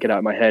I can't get out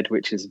of my head,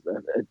 which is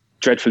a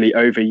dreadfully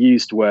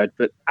overused word,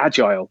 but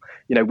agile.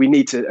 We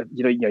need to,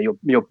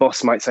 your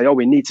boss might say, oh,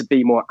 we need to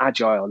be more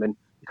agile. And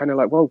you're kind of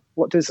like, well,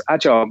 what does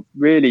agile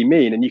really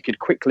mean? And you could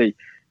quickly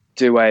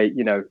do go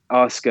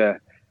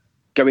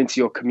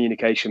into your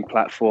communication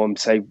platform,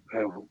 say,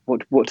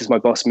 what does my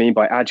boss mean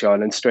by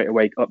agile? And straight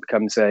away up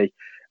comes a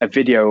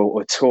video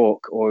or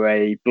talk or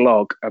a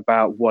blog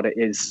about what it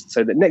is,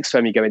 so that next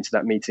time you go into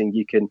that meeting,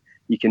 you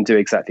can do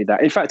exactly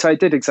that. In fact, I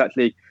did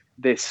exactly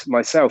this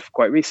myself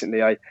quite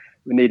recently. I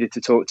needed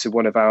to talk to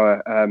one of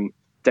our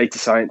data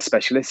science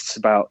specialists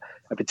about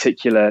a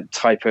particular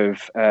type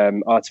of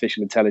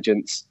artificial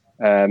intelligence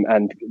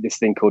and this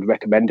thing called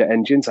recommender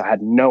engines. I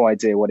had no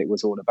idea what it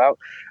was all about.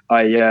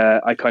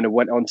 I kind of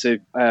went onto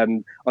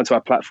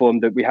our platform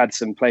that we had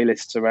some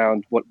playlists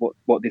around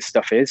what this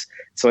stuff is.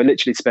 So I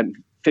literally spent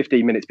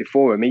 15 minutes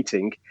before a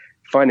meeting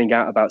finding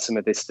out about some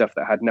of this stuff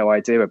that I had no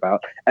idea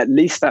about. At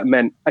least that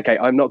meant, okay,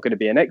 I'm not going to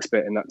be an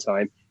expert in that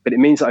time, but it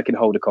means that I can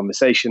hold a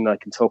conversation. I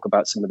can talk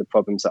about some of the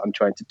problems that I'm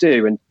trying to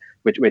do and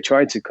which we're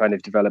trying to kind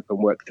of develop and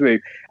work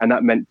through. And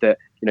that meant that,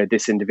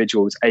 this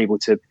individual was able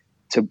to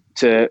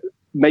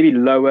maybe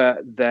lower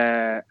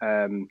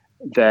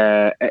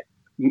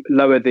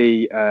lower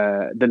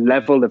the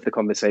level of the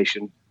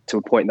conversation to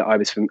a point that I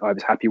was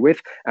happy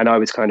with, and I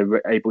was kind of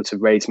able to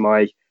raise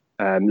my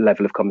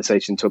level of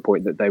conversation to a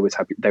point that they were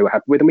happy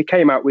with, and we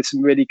came out with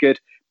some really good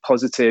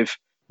positive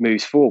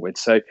moves forward.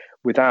 So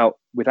without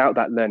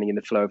that learning in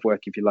the flow of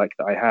work, if you like,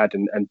 that I had,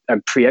 and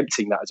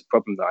preempting that as a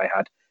problem that I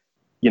had,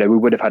 we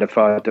would have had a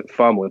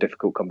far more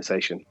difficult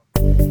conversation.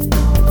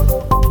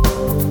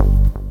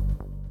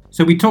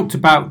 So we talked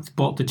about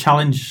what the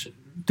challenge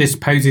this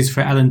poses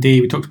for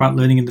L&D. We talked about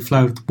learning in the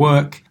flow of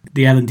work,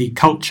 the L&D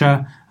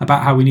culture,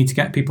 about how we need to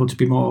get people to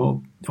be more,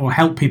 or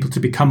help people to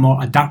become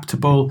more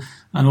adaptable,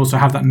 and also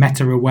have that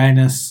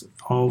meta-awareness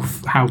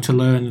of how to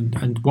learn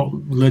and what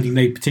learning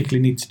they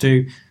particularly need to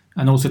do,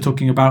 and also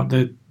talking about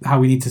how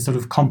we need to sort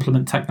of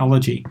complement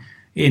technology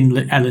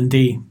in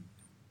L&D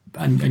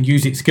and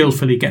use it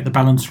skillfully, get the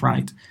balance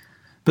right.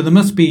 But there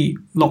must be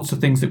lots of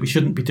things that we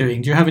shouldn't be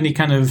doing. Do you have any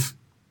kind of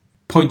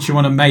points you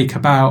want to make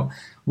about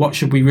what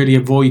should we really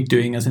avoid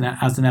doing as an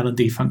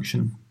L&D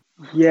function?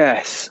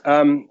 Yes.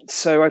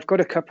 So I've got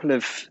a couple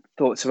of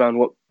thoughts around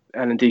what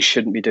L&D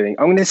shouldn't be doing.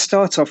 I'm going to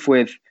start off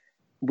with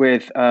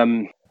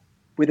another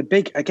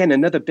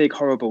big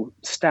horrible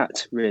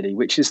stat, really,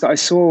 which is that I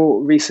saw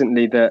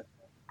recently that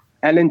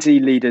L&D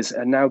leaders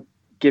are now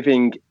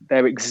giving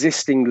their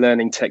existing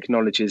learning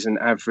technologies an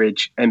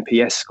average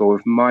NPS score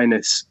of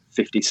minus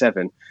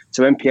 57.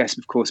 So NPS,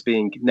 of course,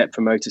 being Net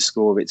Promoter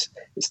Score, it's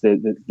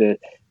the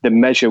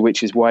measure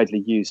which is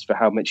widely used for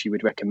how much you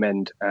would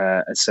recommend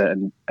a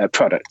certain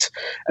product.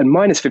 And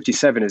minus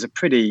 57 is a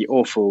pretty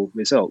awful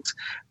result.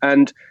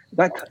 And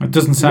that it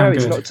doesn't sound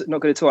good. It's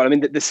not good at all. I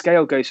mean, the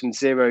scale goes from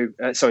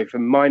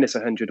from minus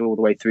 100 all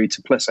the way through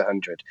to plus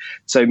 100.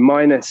 So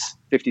minus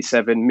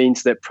 57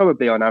 means that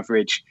probably on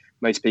average,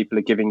 most people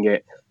are giving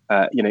it,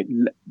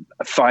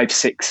 5,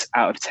 6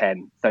 out of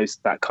 10,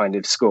 that kind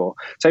of score.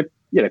 So,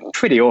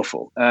 pretty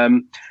awful.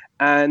 And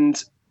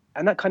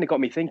that kind of got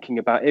me thinking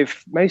about,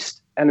 if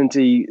most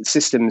L&D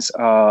systems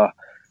are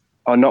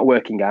not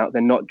working out,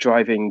 they're not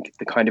driving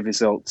the kind of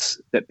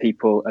results that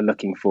people are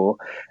looking for,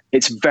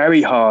 it's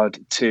very hard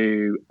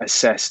to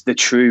assess the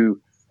true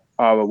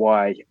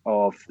ROI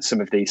of some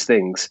of these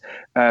things.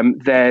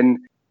 Then,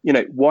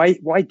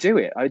 why do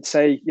it? I'd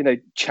say,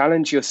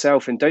 challenge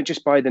yourself and don't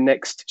just buy the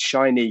next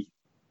shiny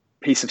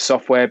piece of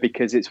software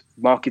because it's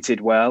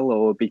marketed well,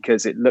 or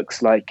because it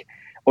looks like,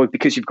 or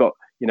because you've got,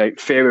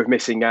 fear of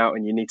missing out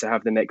and you need to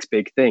have the next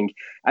big thing.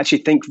 Actually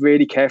think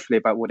really carefully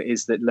about what it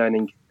is that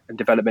learning and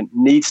development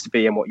needs to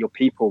be and what your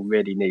people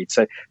really need.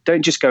 So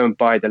don't just go and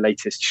buy the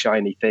latest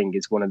shiny thing,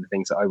 is one of the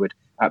things that I would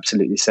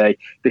absolutely say,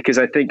 because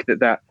I think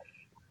that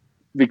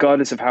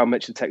regardless of how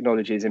much the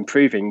technology is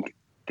improving,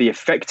 the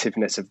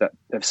effectiveness of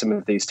some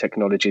of these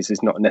technologies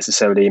is not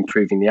necessarily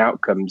improving the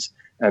outcomes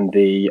and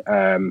the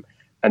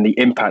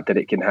impact that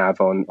it can have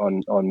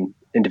on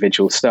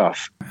individual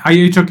staff. Are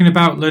you talking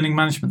about learning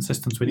management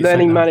systems when you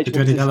learning say management the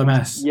dreaded systems?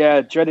 LMS? Yeah,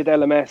 dreaded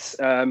LMS.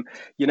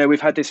 We've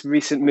had this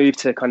recent move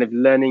to kind of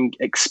learning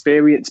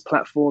experience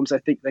platforms, I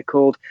think they're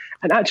called.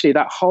 And actually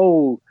that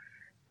whole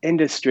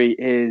industry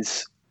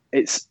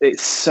it's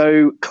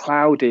so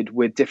clouded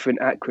with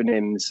different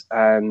acronyms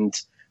and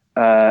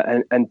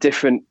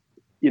different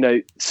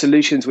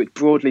solutions which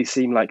broadly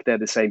seem like they're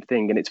the same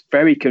thing, and it's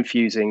very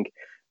confusing.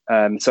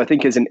 So I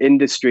think as an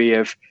industry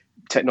of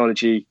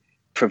technology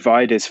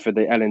providers for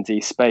the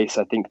L&D space,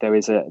 I think there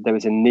is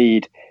a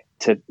need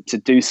to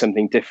do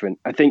something different.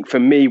 I think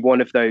for me,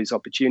 one of those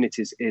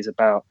opportunities is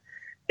about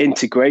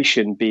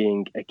integration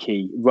being a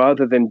key,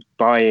 rather than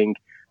buying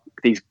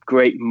these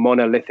great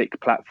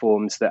monolithic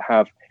platforms that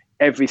have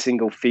every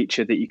single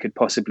feature that you could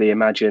possibly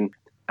imagine.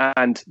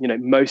 And,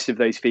 most of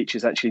those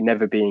features actually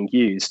never being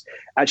used.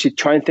 Actually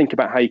try and think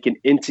about how you can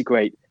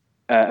integrate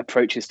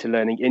approaches to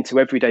learning into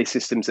everyday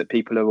systems that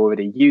people are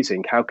already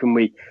using. How can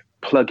we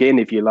plug in,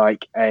 if you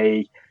like,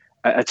 a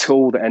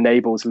tool that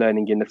enables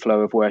learning in the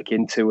flow of work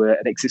into an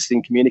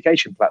existing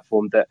communication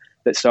platform that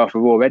staff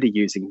are already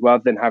using,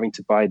 rather than having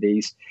to buy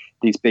these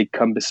big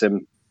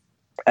cumbersome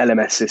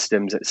LMS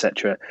systems,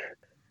 etc.,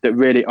 that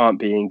really aren't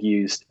being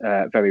used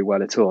very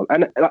well at all.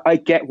 And I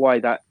get why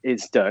that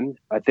is done.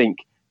 I think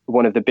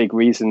one of the big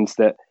reasons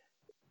that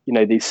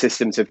these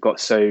systems have got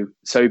so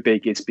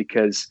big is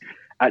because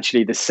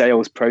actually the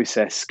sales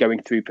process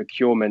going through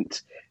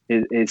procurement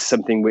is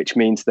something which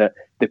means that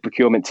the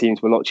procurement teams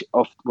will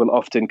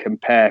often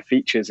compare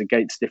features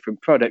against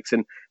different products,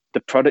 and the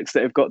products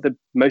that have got the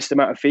most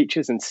amount of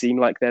features and seem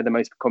like they're the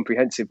most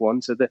comprehensive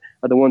ones are the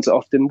ones that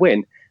often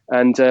win.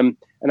 And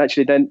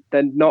actually, then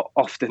they're not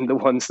often the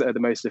ones that are the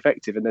most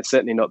effective, and they're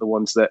certainly not the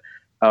ones that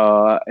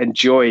are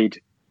enjoyed,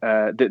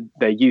 that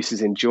their use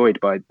is enjoyed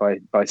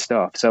by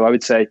staff. So I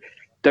would say,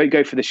 don't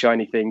go for the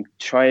shiny thing.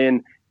 Try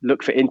and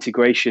look for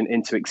integration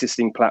into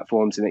existing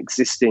platforms and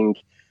existing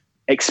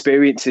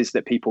experiences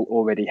that people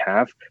already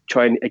have.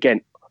 Try and,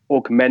 again,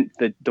 augment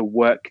the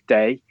work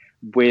day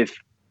with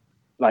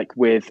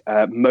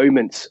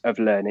moments of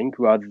learning,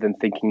 rather than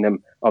thinking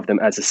of them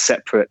as a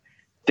separate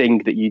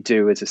thing that you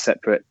do, as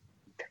a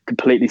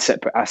completely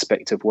separate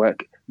aspect of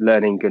work,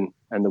 learning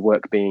and the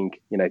work being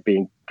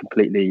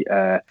completely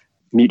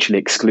mutually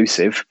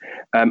exclusive.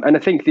 And I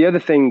think the other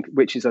thing,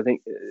 which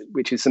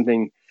is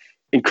something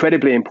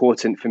incredibly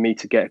important for me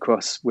to get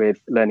across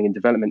with learning and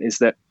development, is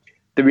that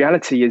the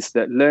reality is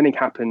that learning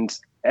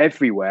happens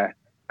everywhere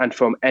and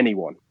from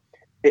anyone.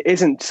 It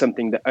isn't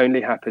something that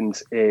only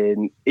happens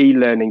in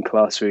e-learning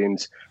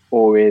classrooms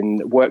or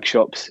in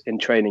workshops in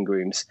training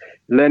rooms.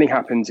 Learning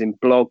happens in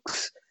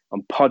blogs,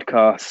 on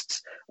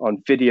podcasts, on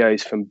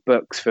videos, from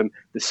books, from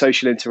the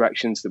social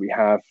interactions that we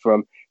have,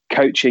 from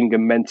coaching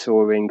and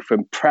mentoring,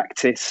 from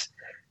practice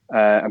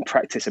and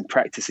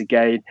practice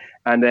again.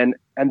 And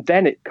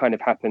then it kind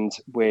of happens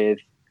with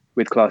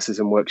classes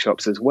and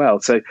workshops as well.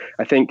 So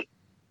I think,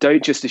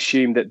 don't just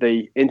assume that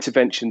the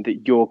intervention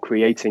that you're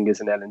creating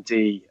as an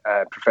L&D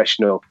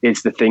professional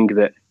is the thing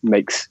that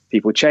makes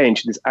people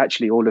change. There's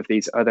actually all of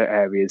these other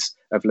areas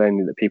of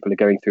learning that people are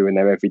going through in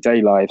their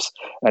everyday lives.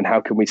 And how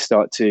can we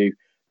start to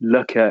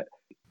look at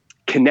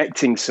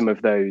connecting some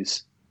of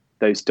those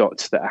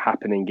dots that are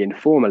happening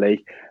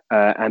informally,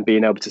 and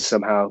being able to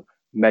somehow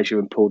measure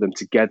and pull them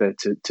together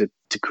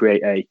to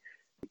create a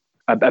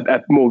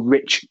more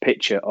rich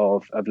picture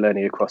of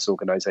learning across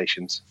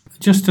organizations.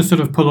 Just to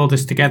sort of pull all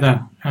this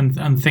together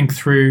and think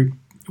through,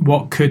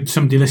 what could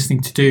somebody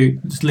listening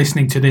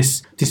to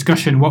this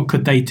discussion, what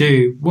could they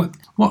do?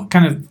 What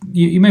kind of,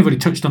 you may have already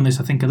touched on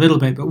this, I think, a little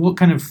bit, but what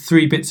kind of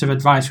 3 bits of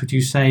advice would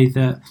you say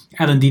that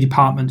L&D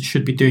departments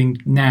should be doing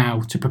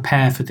now to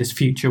prepare for this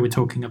future we're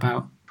talking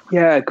about?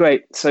 Yeah,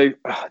 great. So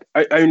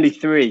only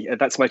 3.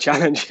 That's my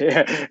challenge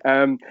here.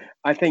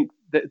 I think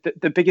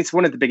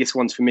one of the biggest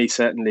ones for me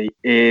certainly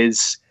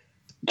is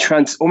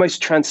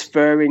almost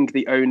transferring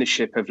the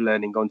ownership of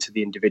learning onto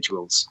the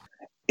individuals.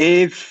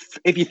 If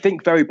you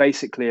think very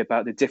basically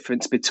about the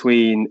difference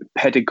between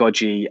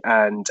pedagogy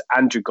and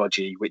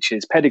andragogy, which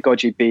is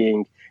pedagogy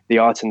being the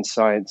art and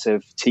science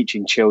of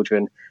teaching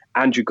children,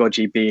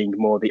 andragogy being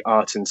more the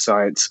art and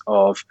science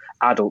of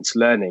adults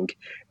learning,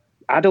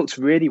 adults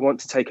really want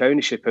to take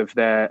ownership of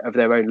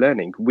their own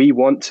learning. We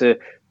want to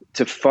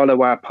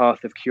follow our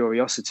path of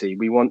curiosity.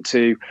 We want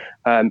to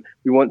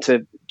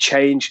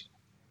change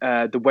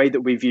the way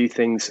that we view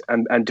things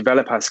and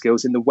develop our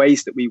skills in the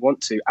ways that we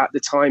want to, at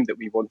the time that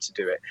we want to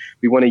do it.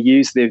 We want to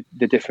use the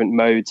different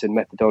modes and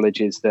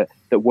methodologies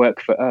that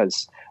work for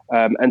us.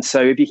 And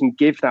so if you can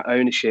give that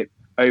ownership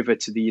over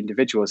to the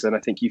individuals, then I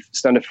think you've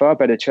stand a far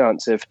better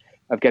chance of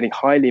getting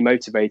highly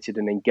motivated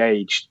and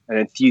engaged and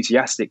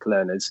enthusiastic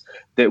learners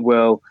that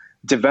will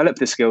develop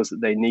the skills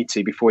that they need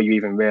to before you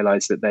even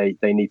realize that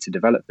they need to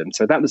develop them.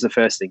 So that was the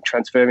first thing,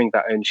 transferring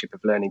that ownership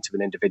of learning to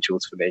an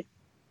individuals for me.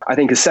 I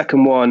think a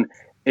second one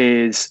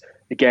is,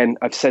 again,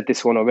 I've said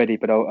this one already,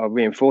 but I'll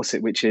reinforce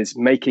it, which is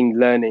making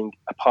learning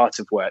a part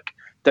of work.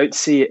 Don't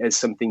see it as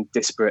something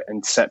disparate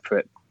and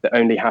separate that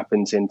only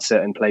happens in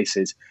certain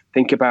places.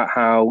 Think about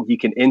how you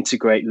can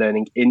integrate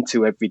learning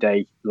into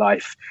everyday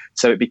life,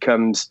 so it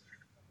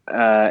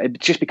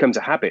just becomes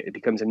a habit. It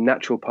becomes a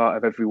natural part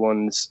of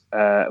everyone's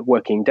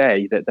working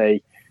day that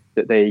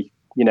they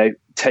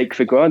take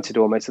for granted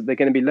almost, that they're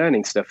going to be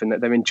learning stuff and that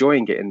they're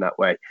enjoying it in that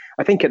way.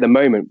 I think at the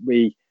moment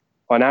we,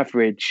 on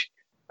average,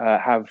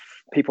 have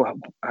people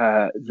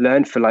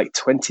learn for like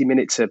 20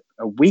 minutes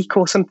a week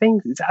or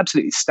something. It's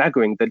absolutely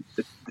staggering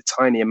the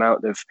tiny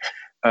amount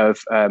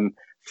of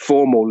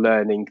formal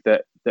learning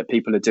that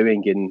people are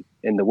doing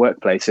in the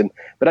workplace.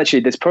 But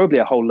actually, there's probably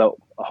a whole lot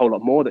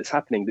more that's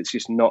happening that's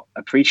just not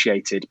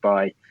appreciated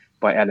by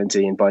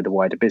L&D and by the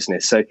wider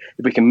business. So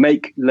if we can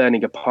make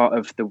learning a part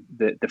of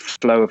the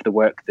flow of the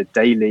work, the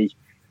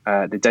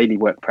daily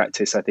work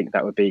practice, I think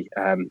that would be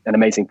an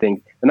amazing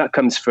thing. And that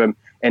comes from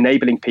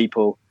enabling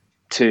people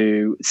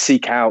to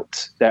seek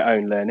out their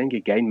own learning,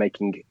 again,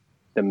 making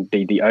them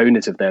be the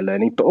owners of their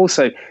learning, but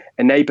also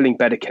enabling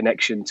better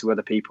connection to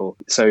other people.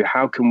 So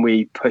how can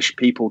we push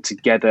people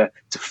together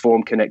to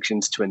form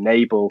connections to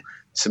enable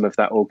some of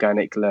that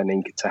organic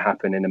learning to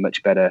happen in a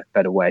much better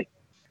way?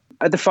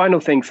 The final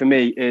thing for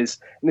me is,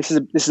 and this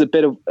is a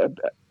bit of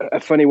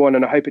a funny one,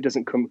 and I hope it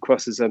doesn't come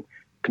across as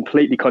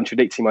completely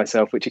contradicting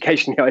myself, which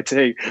occasionally I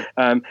do.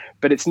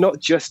 But it's not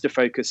just to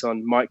focus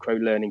on micro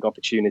learning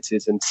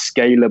opportunities and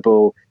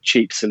scalable,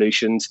 cheap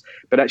solutions,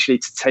 but actually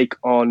to take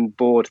on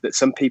board that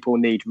some people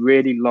need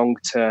really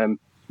long-term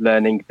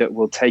learning that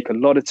will take a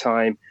lot of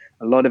time,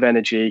 a lot of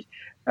energy,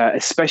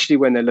 especially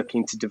when they're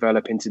looking to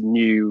develop into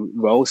new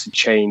roles, to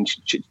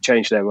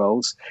change their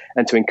roles,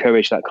 and to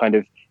encourage that kind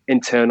of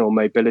internal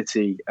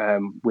mobility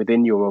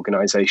within your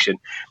organization.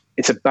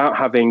 It's about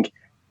having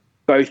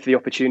both the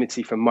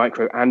opportunity for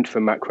micro and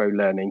for macro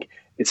learning.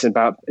 It's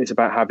about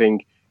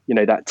having,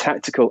 that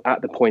tactical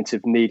at the point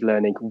of need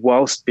learning,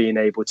 whilst being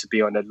able to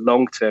be on a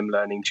long-term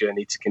learning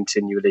journey to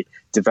continually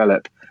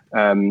develop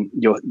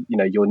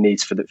your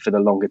needs for the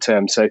longer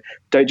term. So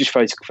don't just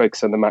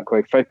focus on the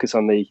macro, focus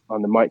on the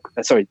micro.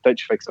 Don't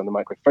just focus on the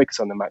micro, focus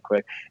on the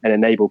macro, and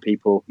enable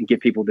people and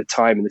give people the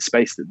time and the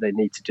space that they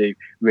need to do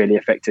really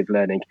effective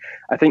learning.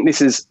 I think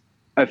this is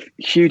of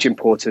huge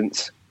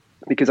importance,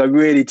 because I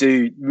really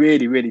do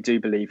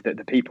believe that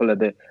the people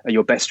are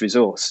your best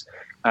resource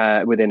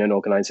within an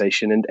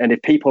organization. And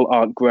if people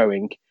aren't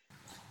growing,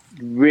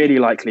 really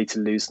likely to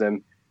lose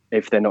them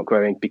if they're not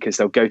growing, because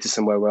they'll go to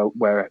somewhere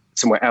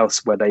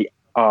else where they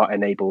are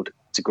enabled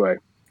to grow.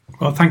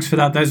 Well, thanks for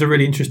that. Those are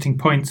really interesting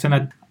points. And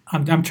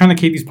I'm trying to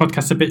keep these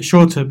podcasts a bit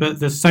shorter, but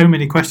there's so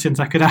many questions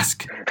I could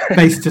ask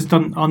based just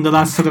on the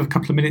last sort of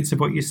couple of minutes of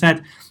what you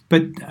said.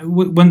 But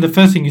when the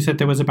first thing you said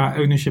there was about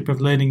ownership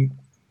of learning,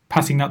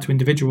 passing that to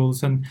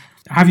individuals. And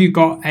have you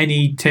got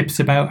any tips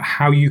about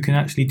how you can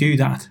actually do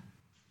that?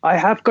 I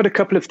have got a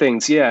couple of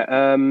things, yeah.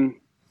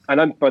 And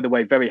I'm, by the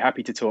way, very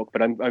happy to talk,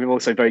 but I'm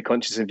also very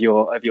conscious of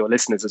your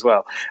listeners as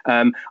well.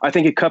 I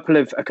think a couple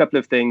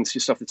of things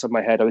just off the top of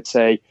my head. I would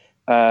say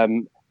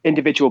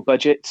individual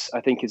budgets, I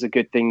think, is a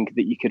good thing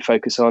that you could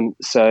focus on.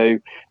 So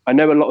I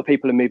know a lot of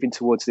people are moving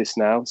towards this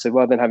now. So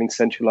rather than having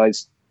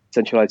centralized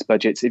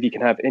budgets, if you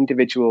can have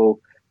individual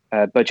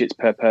budgets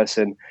per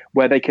person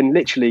where they can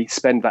literally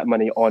spend that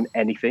money on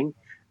anything.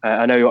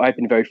 I know I've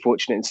been very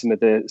fortunate in some of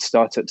the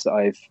startups that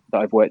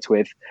I've worked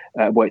with,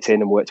 where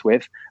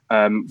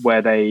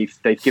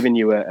they've given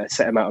you a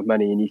set amount of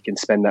money and you can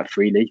spend that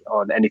freely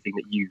on anything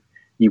that you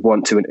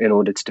want to in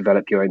order to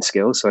develop your own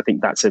skills. So I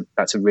think that's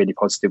a really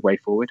positive way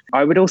forward.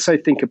 I would also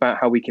think about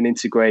how we can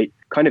integrate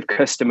kind of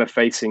customer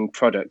facing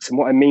products. And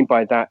what I mean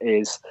by that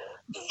is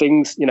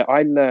things,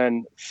 I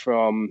learn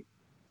from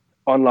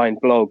online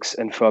blogs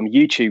and from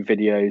YouTube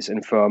videos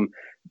and from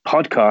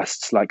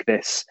podcasts like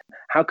this.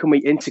 How can we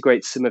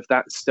integrate some of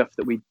that stuff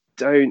that we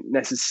don't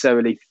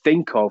necessarily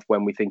think of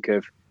when we think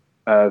of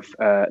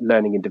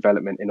learning and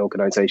development in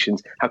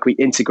organizations? How can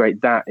we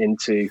integrate that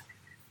into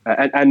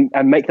and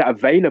make that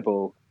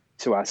available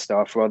to our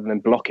staff rather than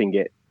blocking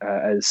it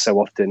as so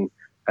often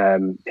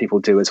people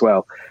do as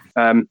well?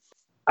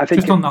 I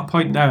think just on that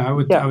point there, I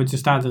would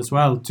just add as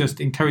well, just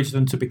encourage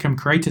them to become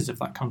creators of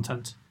that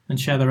content and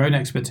share their own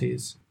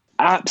expertise.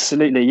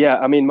 Absolutely, yeah.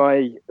 I mean,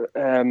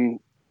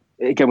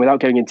 again,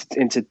 without going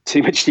into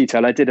too much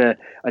detail, I did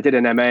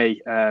an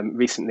MA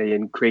recently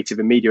in creative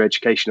and media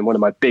education, and one of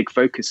my big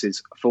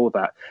focuses for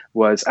that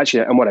was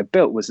actually, and what I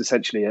built was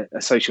essentially a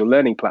social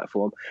learning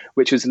platform,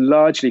 which was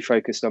largely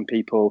focused on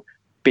people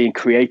being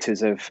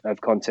creators of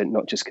content,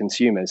 not just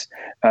consumers.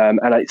 I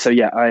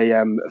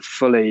am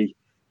fully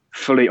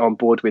on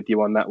board with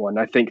you on that one.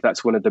 I think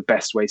that's one of the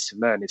best ways to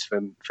learn is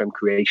from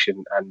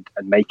creation and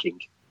making.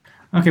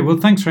 Okay, well,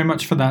 thanks very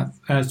much for that,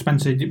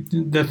 Spencer.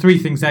 The three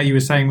things there you were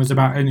saying was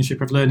about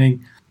ownership of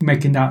learning,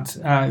 making that,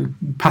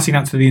 passing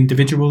that to the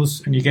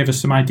individuals, and you gave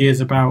us some ideas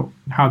about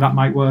how that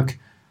might work.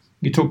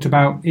 You talked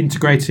about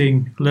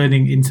integrating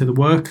learning into the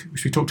work,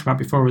 which we talked about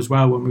before as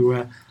well when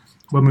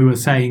we were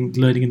saying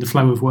learning in the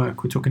flow of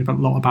work. We're talking about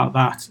a lot about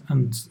that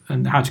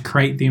and how to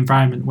create the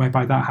environment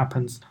whereby that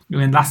happens.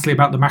 And then lastly,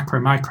 about the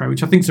macro-micro,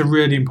 which I think is a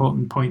really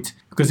important point,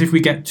 because if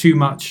we get too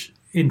much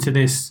into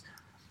this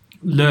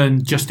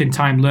learn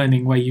just-in-time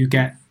learning where you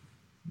get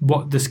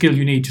what the skill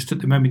you need just at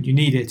the moment you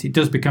need it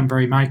does become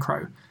very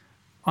micro.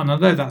 And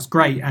although that's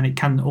great and it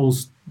can all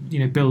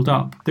build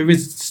up, there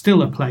is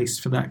still a place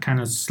for that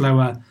kind of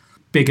slower,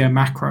 bigger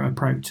macro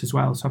approach as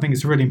well. So I think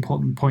it's a really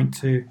important point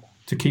to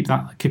keep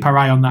our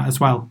eye on that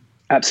as well.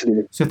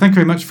 Absolutely. So thank you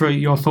very much for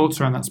your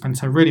thoughts around that,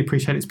 Spencer. I really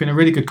appreciate it. It's been a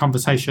really good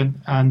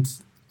conversation, and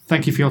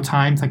thank you for your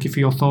time. Thank you for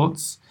your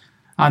thoughts.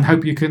 And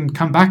hope you can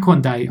come back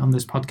one day on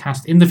this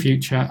podcast in the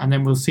future, and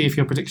then we'll see if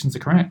your predictions are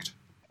correct.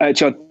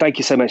 John, thank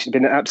you so much. It's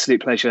been an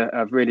absolute pleasure.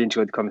 I've really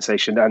enjoyed the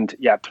conversation, and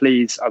yeah,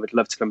 please, I would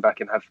love to come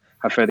back and have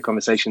further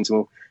conversations.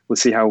 We'll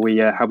see how we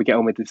get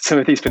on with some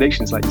of these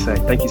predictions, like you say.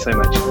 Thank you so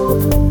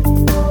much.